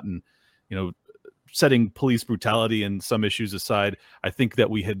had gotten, setting police brutality and some issues aside, I think that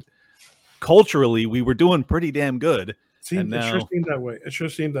we had culturally, we were doing pretty damn good. It sure seemed that way. It sure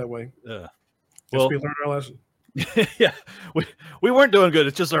seemed that way. Well, we learned our lesson. Yeah, we weren't doing good.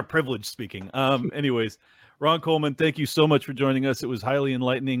 It's just our privilege speaking. Anyways, Ron Coleman, thank you so much for joining us. It was highly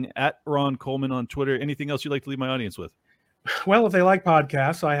enlightening. At Ron Coleman on Twitter. Anything else you'd like to leave my audience with? Well, if they like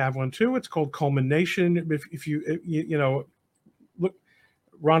podcasts, I have one too. It's called Coleman Nation. If you look,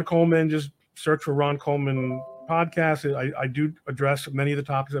 Ron Coleman, just search for Ron Coleman podcast. I do address many of the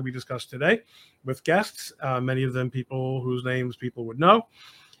topics that we discussed today with guests, many of them people whose names people would know.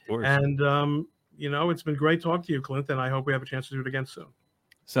 Of course. And, it's been great talking to you, Clint, and I hope we have a chance to do it again soon.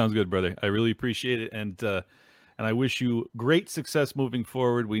 Sounds good, brother. I really appreciate it. And I wish you great success moving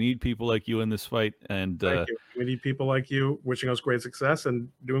forward. We need people like you in this fight. And thank you. We need people like you wishing us great success and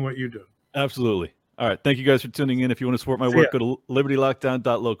doing what you do. Absolutely. All right. Thank you guys for tuning in. If you want to support my work, go to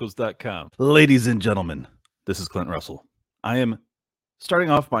libertylockdown.locals.com. Ladies and gentlemen, this is Clint Russell. I am starting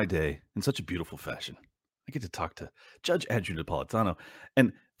off my day in such a beautiful fashion. I get to talk to Judge Andrew Napolitano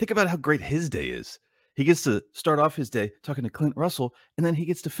and think about how great his day is. He gets to start off his day talking to Clint Russell, and then he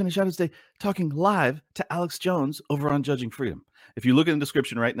gets to finish out his day talking live to Alex Jones over on Judging Freedom. If you look in the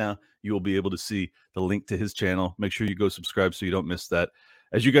description right now, you will be able to see the link to his channel. Make sure you go subscribe so you don't miss that.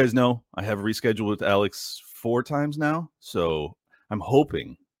 As you guys know, I have rescheduled with Alex 4 times now, so I'm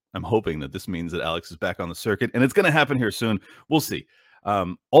hoping that this means that Alex is back on the circuit, and it's going to happen here soon. We'll see.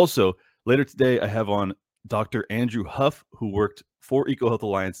 Also, later today, I have on Dr. Andrew Huff, who worked for EcoHealth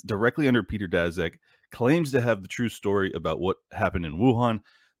Alliance directly under Peter Daszak, claims to have the true story about what happened in Wuhan.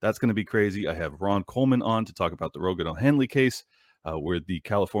 That's going to be crazy. I have Ron Coleman on to talk about the Rogan O'Handley case, where the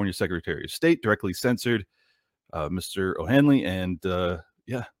California Secretary of State directly censored Mr. O'Handley, and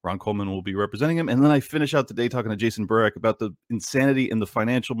Ron Coleman will be representing him. And then I finish out the day talking to Jason Burek about the insanity in the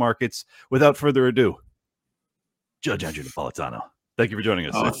financial markets. Without further ado, Judge Andrew Napolitano. Thank you for joining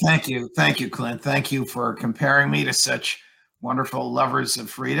us. Oh, thank you. Thank you, Clint. Thank you for comparing me to such wonderful lovers of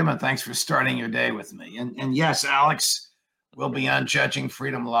freedom, and thanks for starting your day with me. And yes, Alex will be on Judging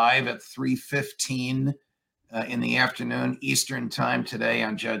Freedom Live at 3:15 in the afternoon Eastern time today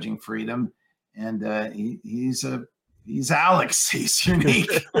on Judging Freedom. And he's Alex. He's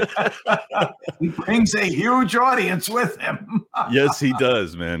unique. He brings a huge audience with him. Yes, he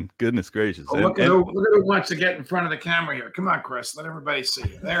does, man. Goodness gracious. Oh, look at who wants to get in front of the camera here. Come on, Chris. Let everybody see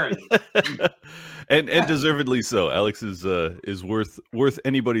you. There he is. and deservedly so. Alex is worth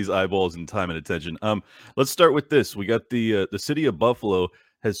anybody's eyeballs and time and attention. Let's start with this. We got the city of Buffalo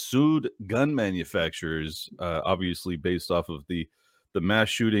has sued gun manufacturers, obviously based off of the mass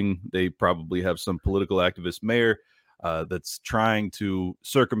shooting. They probably have some political activist mayor that's trying to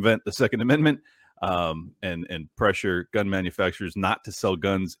circumvent the Second Amendment and pressure gun manufacturers not to sell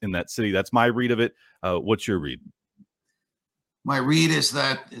guns in that city. That's my read of it. What's your read? My read is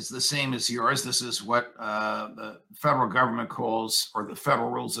the same as yours. This is what the federal government calls, or the federal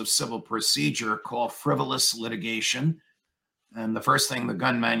rules of civil procedure call, frivolous litigation. And the first thing the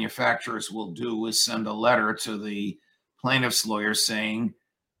gun manufacturers will do is send a letter to the plaintiff's lawyer saying,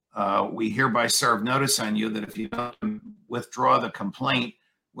 we hereby serve notice on you that if you don't withdraw the complaint,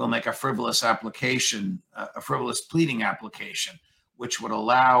 we'll make a frivolous application, a frivolous pleading application, which would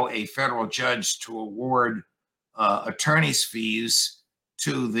allow a federal judge to award attorney's fees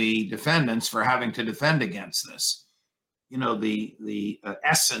to the defendants for having to defend against this. You know, the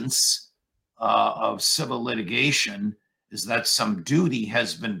essence of civil litigation is that some duty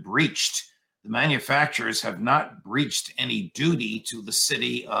has been breached. The manufacturers have not breached any duty to the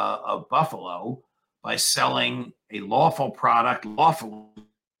city of Buffalo by selling a lawful product lawfully,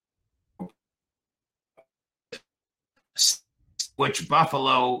 which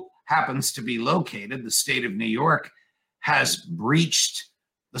Buffalo happens to be located. The state of New York has breached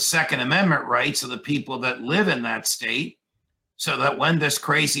the Second Amendment rights of the people that live in that state, so that when this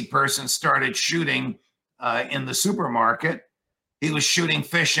crazy person started shooting in the supermarket, he was shooting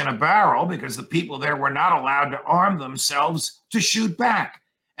fish in a barrel because the people there were not allowed to arm themselves to shoot back.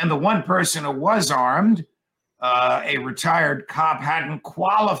 And the one person who was armed, a retired cop, hadn't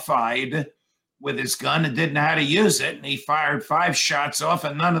qualified with his gun and didn't know how to use it. And he fired 5 shots off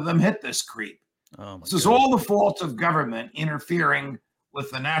and none of them hit this creep. This is all the fault of government interfering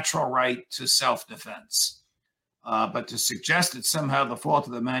with the natural right to self-defense. But to suggest it's somehow the fault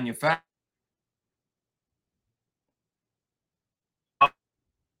of the manufacturer,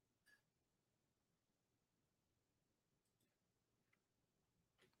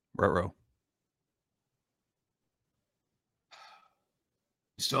 Ruh-roh.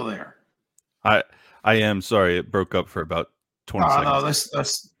 still there. I am sorry, it broke up for about 20 seconds. No,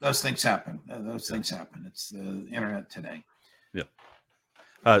 those things happen. Those things happen. It's the internet today.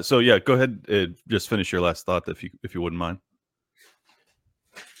 Yeah. So yeah, go ahead. Just finish your last thought, if you wouldn't mind.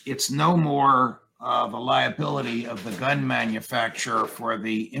 It's no more of a liability of the gun manufacturer for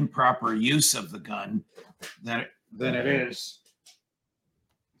the improper use of the gun than it is,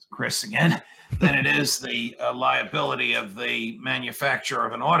 Chris again, than it is the liability of the manufacturer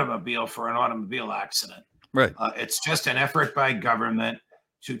of an automobile for an automobile accident. Right. It's just an effort by government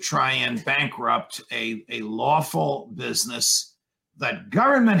to try and bankrupt a lawful business that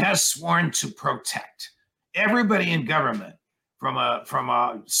government has sworn to protect. Everybody in government, from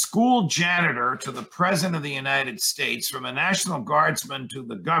a school janitor to the president of the United States, from a National Guardsman to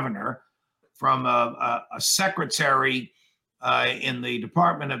the governor, from a secretary in the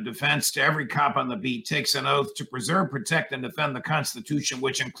Department of Defense to every cop on the beat, takes an oath to preserve, protect, and defend the Constitution,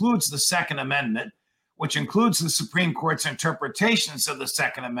 which includes the Second Amendment, which includes the Supreme Court's interpretations of the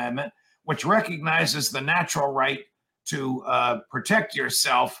Second Amendment, which recognizes the natural right to protect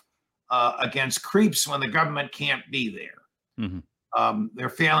yourself against creeps when the government can't be there. Mm-hmm. They're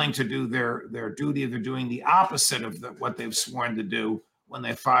failing to do their duty. They're doing the opposite of what they've sworn to do when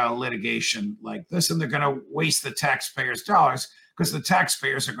they file litigation like this, and they're going to waste the taxpayers' dollars because the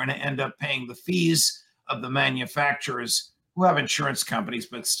taxpayers are going to end up paying the fees of the manufacturers who have insurance companies,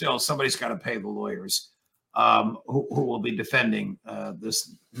 but still somebody's got to pay the lawyers who will be defending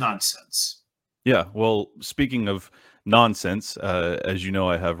this nonsense. Yeah, well, speaking of nonsense, as you know,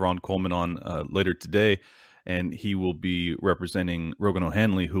 I have Ron Coleman on later today, and he will be representing Rogan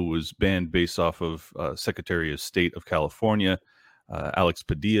O'Hanley, who was banned based off of Secretary of State of California, Alex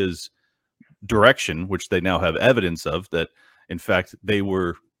Padilla's direction, which they now have evidence of, that, in fact, they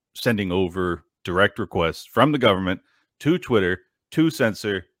were sending over direct requests from the government to Twitter to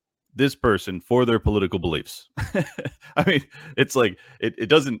censor this person for their political beliefs. I mean, it's like, it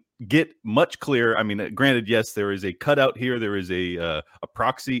doesn't get much clearer. I mean, granted, yes, there is a cutout here. There is a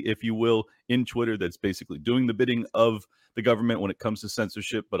proxy, if you will, in Twitter that's basically doing the bidding of the government when it comes to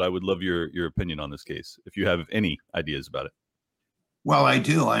censorship. But I would love your opinion on this case, if you have any ideas about it. Well, I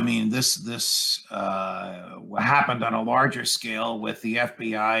do. I mean, this happened on a larger scale with the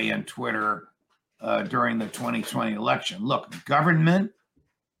FBI and Twitter during the 2020 election. Look, government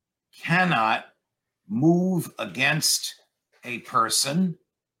cannot move against a person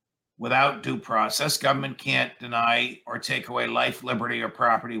without due process. Government can't deny or take away life, liberty, or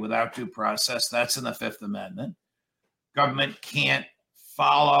property without due process. That's in the Fifth Amendment. Government can't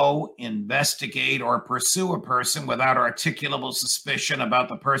follow, investigate, or pursue a person without articulable suspicion about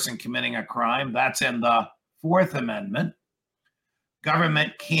the person committing a crime. That's in the Fourth Amendment.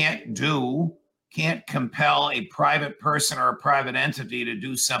 Government can't compel a private person or a private entity to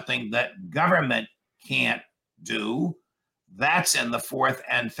do something that government can't do. That's in the Fourth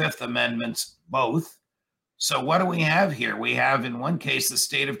and Fifth Amendments both. So what do we have here? We have, in one case, the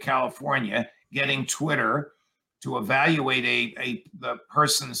state of California getting Twitter to evaluate the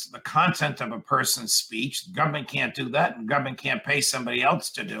content of a person's speech. The government can't do that, and government can't pay somebody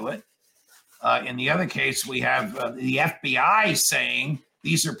else to do it. In the other case, we have the FBI saying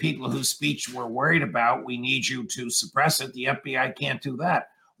these are people whose speech we're worried about. We need you to suppress it. The FBI can't do that.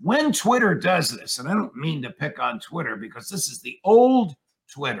 When Twitter does this, and I don't mean to pick on Twitter because this is the old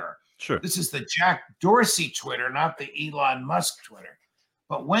Twitter. Sure. This is the Jack Dorsey Twitter, not the Elon Musk Twitter.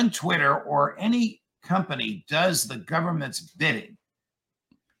 But when Twitter or any company does the government's bidding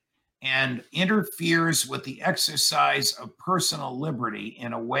and interferes with the exercise of personal liberty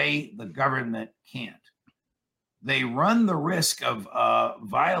in a way the government can't, they run the risk of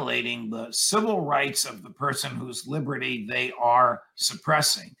violating the civil rights of the person whose liberty they are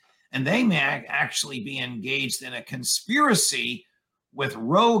suppressing. And they may actually be engaged in a conspiracy with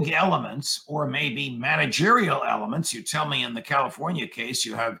rogue elements or maybe managerial elements. You tell me in the California case,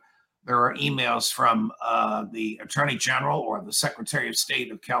 there are emails from the Attorney General or the Secretary of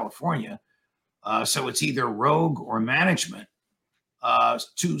State of California. So it's either rogue or management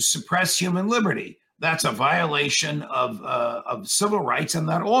to suppress human liberty. That's a violation of civil rights, and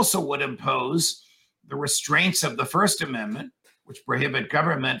that also would impose the restraints of the First Amendment, which prohibit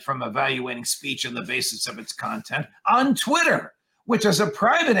government from evaluating speech on the basis of its content on Twitter, which as a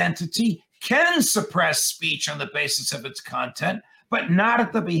private entity can suppress speech on the basis of its content, but not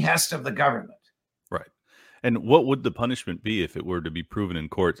at the behest of the government. Right. And what would the punishment be if it were to be proven in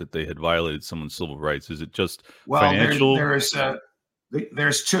court that they had violated someone's civil rights? Is it just financial?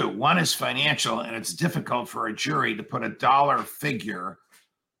 There's two. One is financial, and it's difficult for a jury to put a dollar figure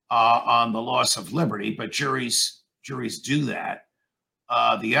on the loss of liberty, but juries do that.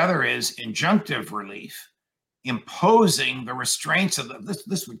 The other is injunctive relief, imposing the restraints of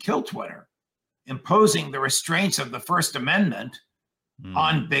this would kill Twitter, imposing the restraints of the First Amendment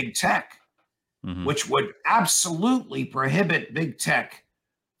on big tech, which would absolutely prohibit big tech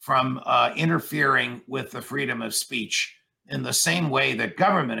from interfering with the freedom of speech in the same way that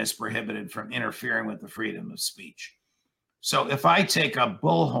government is prohibited from interfering with the freedom of speech. So if I take a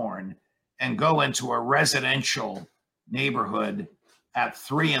bullhorn and go into a residential neighborhood at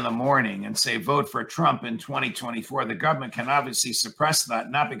 3 a.m. and say, vote for Trump in 2024, the government can obviously suppress that,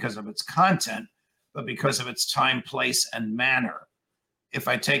 not because of its content, but because of its time, place, and manner. If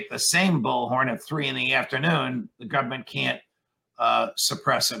I take the same bullhorn at 3 p.m, the government can't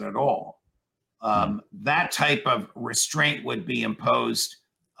suppress it at all. That type of restraint would be imposed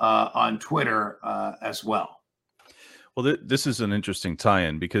on Twitter as well. Well, this is an interesting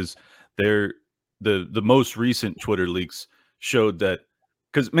tie-in because the most recent Twitter leaks showed that,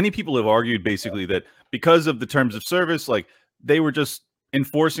 because many people have argued basically that because of the terms of service, like they were just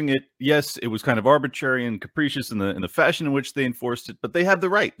enforcing it. Yes, it was kind of arbitrary and capricious in the fashion in which they enforced it, but they have the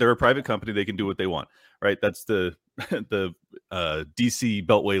right. They're a private company; they can do what they want, right? That's the DC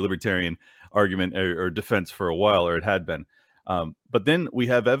Beltway libertarian argument or defense for a while, or it had been. But then we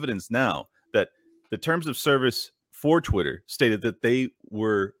have evidence now that the terms of service for Twitter stated that they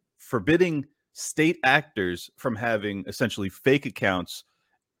were forbidding state actors from having essentially fake accounts.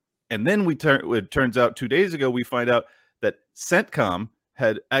 And then it turns out 2 days ago, we find out that CENTCOM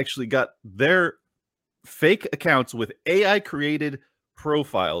had actually got their fake accounts with AI created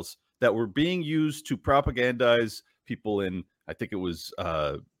profiles that were being used to propagandize people in, I think it was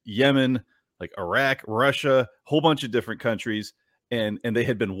Yemen, like Iraq, Russia, whole bunch of different countries. And they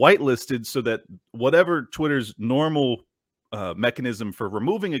had been whitelisted so that whatever Twitter's normal mechanism for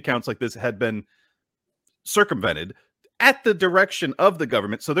removing accounts like this had been circumvented at the direction of the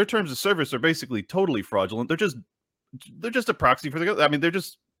government. So their terms of service are basically totally fraudulent. They're just a proxy for the government. I mean, they're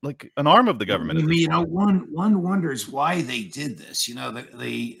just like an arm of the government. You know, one wonders why they did this. You know,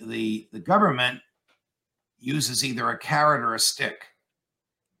 the government uses either a carrot or a stick.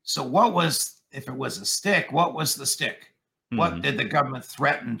 So if it was a stick, what was the stick? What did the government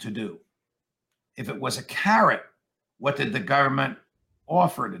threaten to do? If it was a carrot, what did the government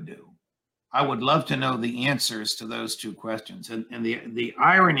offer to do? I would love to know the answers to those two questions. And the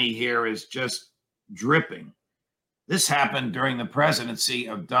irony here is just dripping. This happened during the presidency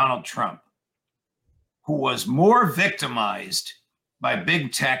of Donald Trump, who was more victimized by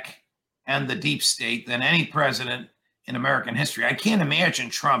big tech and the deep state than any president in American history. I can't imagine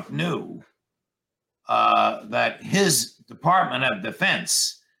Trump knew that his Department of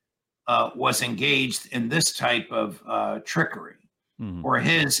Defense was engaged in this type of trickery. Or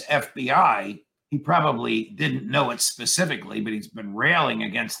his FBI, he probably didn't know it specifically, but he's been railing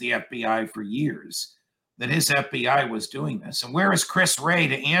against the FBI for years, that his FBI was doing this. And where is Chris Wray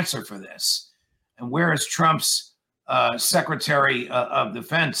to answer for this? And where is Trump's Secretary of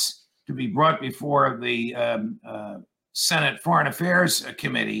Defense to be brought before the Senate Foreign Affairs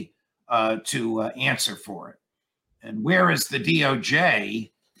Committee to answer for it? And where is the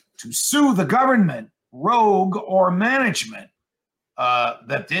DOJ to sue the government, rogue or management,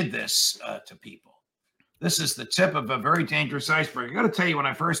 that did this to people. This is the tip of a very dangerous iceberg. I got to tell you, when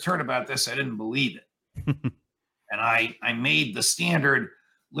I first heard about this, I didn't believe it. And I made the standard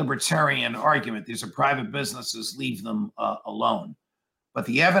libertarian argument. These are private businesses, leave them alone. But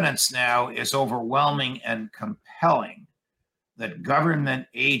the evidence now is overwhelming and compelling that government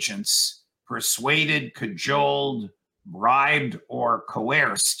agents persuaded, cajoled, bribed, or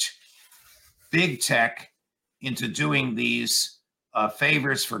coerced big tech into doing these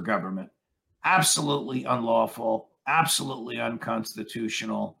favors for government. Absolutely unlawful, absolutely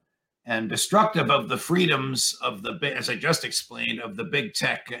unconstitutional, and destructive of the freedoms of as I just explained, of the big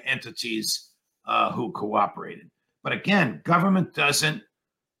tech entities who cooperated. But again, government doesn't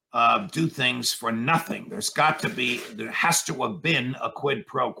do things for nothing. There has to have been a quid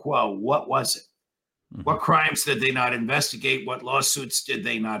pro quo. What was it? Mm-hmm. What crimes did they not investigate? What lawsuits did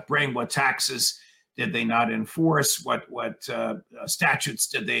they not bring? What taxes did they not enforce? What statutes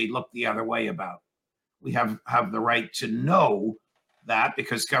did they look the other way about? We have the right to know that,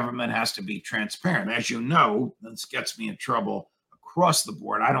 because government has to be transparent. As you know, this gets me in trouble across the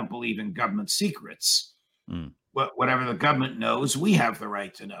board. I don't believe in government secrets. Whatever the government knows, we have the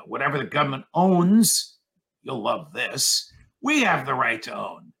right to know. Whatever the government owns, you'll love this, we have the right to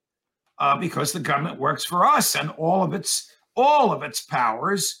own, because the government works for us, and all of its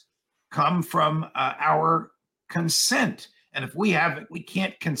powers come from our consent. And if we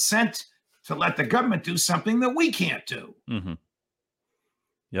can't consent to let the government do something that we can't do. Mm-hmm.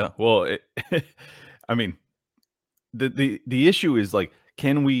 Yeah. Well, I mean, the issue is, like,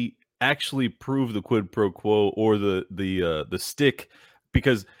 can we actually prove the quid pro quo or the stick?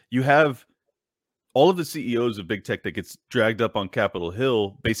 Because you have all of the CEOs of big tech that gets dragged up on Capitol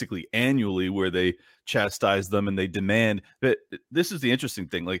Hill basically annually, where they chastise them and they demand that. This is the interesting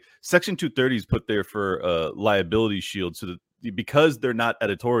thing. Like, Section 230 is put there for liability shield, so that because they're not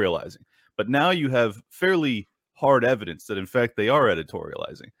editorializing. But now you have fairly hard evidence that in fact they are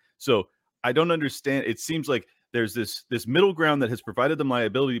editorializing. So I don't understand. It seems like there's this middle ground that has provided them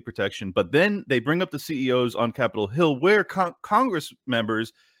liability protection, but then they bring up the CEOs on Capitol Hill, where Congress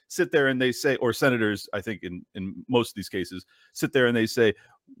members sit there and they say, or senators, I think in most of these cases, sit there and they say,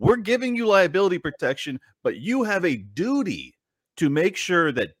 we're giving you liability protection, but you have a duty to make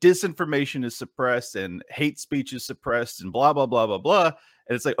sure that disinformation is suppressed and hate speech is suppressed and blah, blah, blah, blah, blah.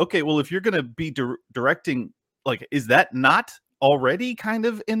 And it's like, okay, well, if you're going to be directing, like, is that not already kind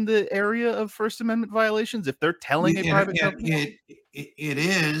of in the area of First Amendment violations if they're telling a private company? It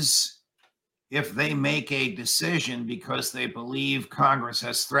is, if they make a decision because they believe Congress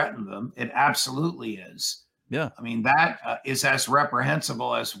has threatened them. It absolutely is. Yeah. I mean, that is as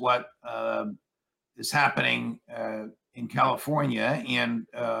reprehensible as what is happening in California and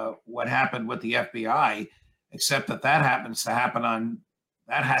what happened with the FBI, except that has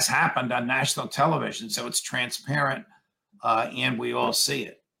happened on national television. So it's transparent. And we all see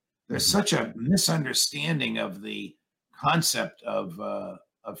it. There's such a misunderstanding of the concept of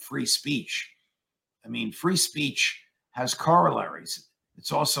free speech. I mean, free speech has corollaries.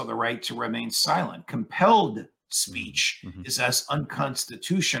 It's also the right to remain silent. Compelled speech is as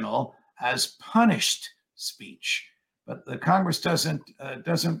unconstitutional as punished speech. But the Congress doesn't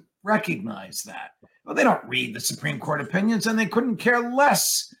recognize that. Well, they don't read the Supreme Court opinions, and they couldn't care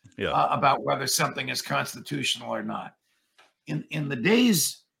less about whether something is constitutional or not. In the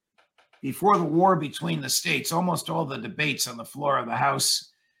days before the war between the states, almost all the debates on the floor of the House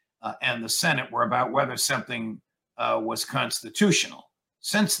and the Senate were about whether something was constitutional.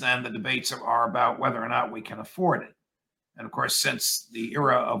 Since then, the debates are about whether or not we can afford it. And of course, since the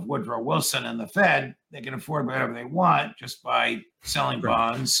era of Woodrow Wilson and the Fed, they can afford whatever they want just by selling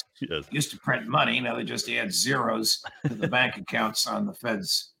bonds. Yes. Used to print money. Now they just add zeros to the bank accounts on the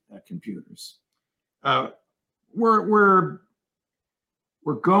Fed's computers. We're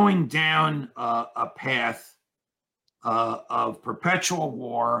going down a path of perpetual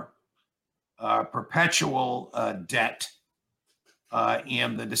war, perpetual debt,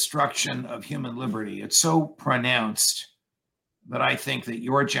 and the destruction of human liberty. It's so pronounced that I think that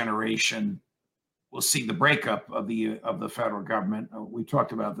your generation will see the breakup of the federal government. We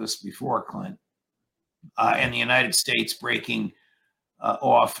talked about this before, Clint, and the United States breaking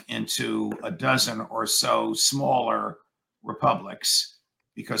off into a dozen or so smaller republics,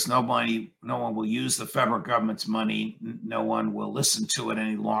 because no one will use the federal government's money. No one will listen to it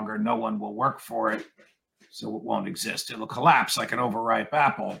any longer. No one will work for it. So it won't exist. It'll collapse like an overripe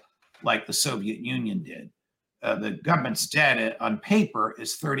apple, like the Soviet Union did. The government's debt on paper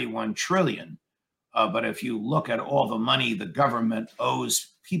is $31 trillion. But if you look at all the money the government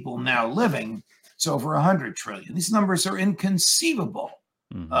owes people now living, It's over 100 trillion. These numbers are inconceivable.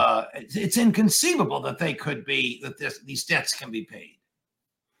 Mhm. It's inconceivable that these debts can be paid.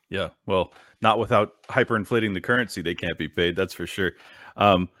 Yeah, well, not without hyperinflating the currency, they can't be paid. That's for sure.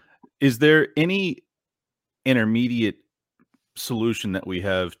 Is there any intermediate solution that we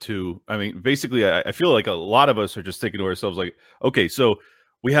have to? I mean, basically, I feel like a lot of us are just thinking to ourselves, like, okay, so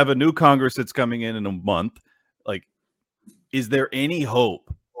we have a new Congress that's coming in a month. Like, is there any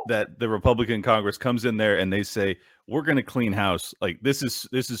hope that the Republican Congress comes in there and they say, we're going to clean house? Like, this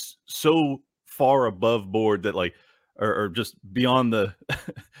is so far above board that, like, or just beyond the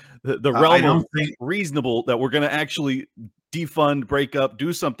the realm of reasonable, that we're going to actually defund, break up,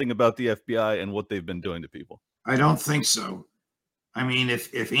 do something about the FBI and what they've been doing to people? I don't think so. I mean,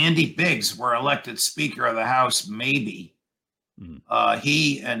 if Andy Biggs were elected Speaker of the House, maybe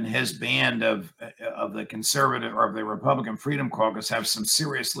he and his band of the conservative or of the Republican Freedom Caucus have some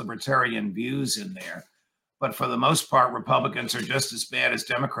serious libertarian views in there. But for the most part, Republicans are just as bad as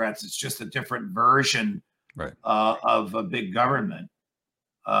Democrats. It's just a different version of a big government.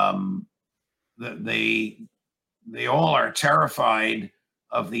 They all are terrified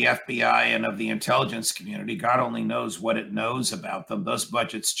of the FBI and of the intelligence community. God only knows what it knows about them. Those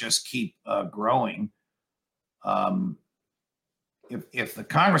budgets just keep growing. If the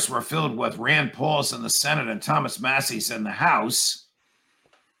Congress were filled with Rand Pauls in the Senate and Thomas Massey's in the House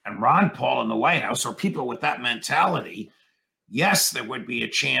and Ron Paul in the White House, or people with that mentality, yes, there would be a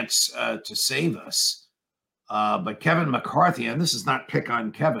chance to save us. But Kevin McCarthy, and this is not pick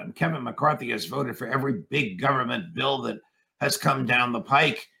on Kevin McCarthy has voted for every big government bill that has come down the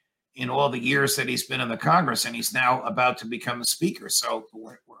pike in all the years that he's been in the Congress, and he's now about to become the Speaker. So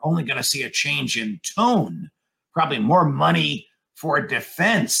we're only going to see a change in tone, probably more money for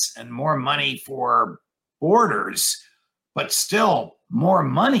defense and more money for borders, but still more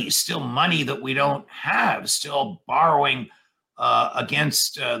money, still money that we don't have, still borrowing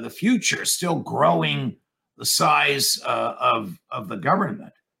against the future, still growing the size of the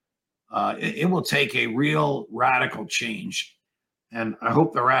government. It will take a real radical change. And I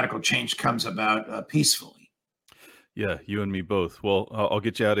hope the radical change comes about peacefully. Yeah, you and me both. Well, I'll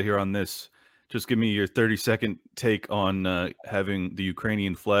get you out of here on this. Just give me your 30-second take on having the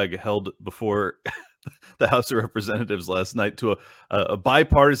Ukrainian flag held before the House of Representatives last night to a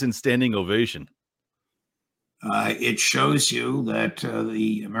bipartisan standing ovation. It shows you that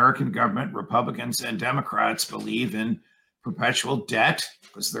the American government, Republicans and Democrats, believe in perpetual debt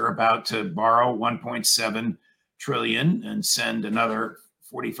because they're about to borrow $1.7 trillion and send another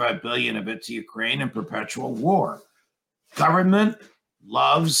 $45 billion of it to Ukraine in perpetual war. Government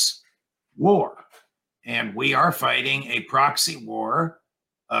loves war, and we are fighting a proxy war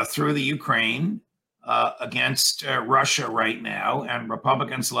through the Ukraine against Russia right now, and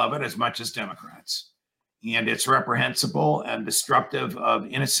Republicans love it as much as Democrats. And it's reprehensible and destructive of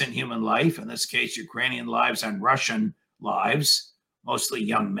innocent human life, in this case, Ukrainian lives and Russian lives, mostly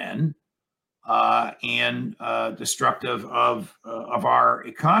young men, and destructive of our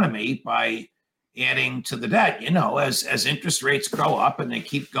economy by adding to the debt. You know, as interest rates go up, and they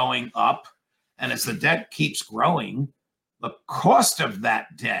keep going up, and as the debt keeps growing, the cost of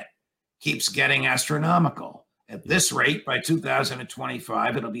that debt keeps getting astronomical. At this rate, by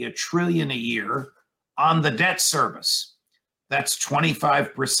 2025, it'll be $1 trillion a year on the debt service. That's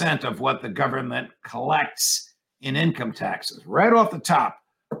 25% of what the government collects in income taxes, right off the top,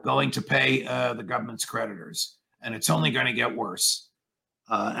 going to pay the government's creditors. And it's only going to get worse.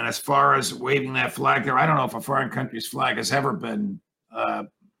 And as far as waving that flag there, I don't know if a foreign country's flag has ever been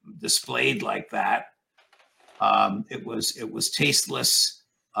displayed like that. It was tasteless,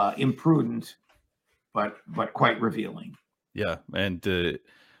 imprudent, but quite revealing. Yeah, and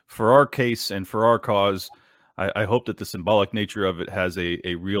for our case and for our cause, I hope that the symbolic nature of it has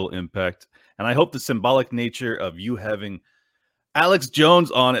a real impact. And I hope the symbolic nature of you having Alex Jones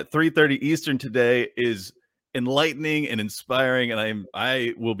on at 3:30 Eastern today is enlightening and inspiring. And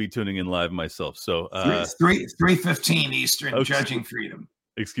I will be tuning in live myself. So 3:15 Eastern, okay. Judging Freedom.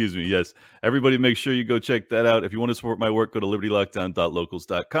 Excuse me. Yes. Everybody make sure you go check that out. If you want to support my work, go to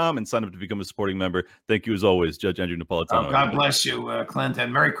libertylockdown.locals.com and sign up to become a supporting member. Thank you as always, Judge Andrew Napolitano. God bless you, Clint,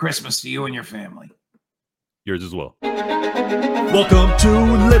 and Merry Christmas to you and your family. Yours as well. Welcome to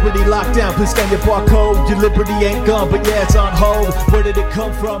Liberty Lockdown. Please scan your barcode. Your liberty ain't gone, but yeah, it's on hold. Where did it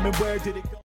come from and where did it go?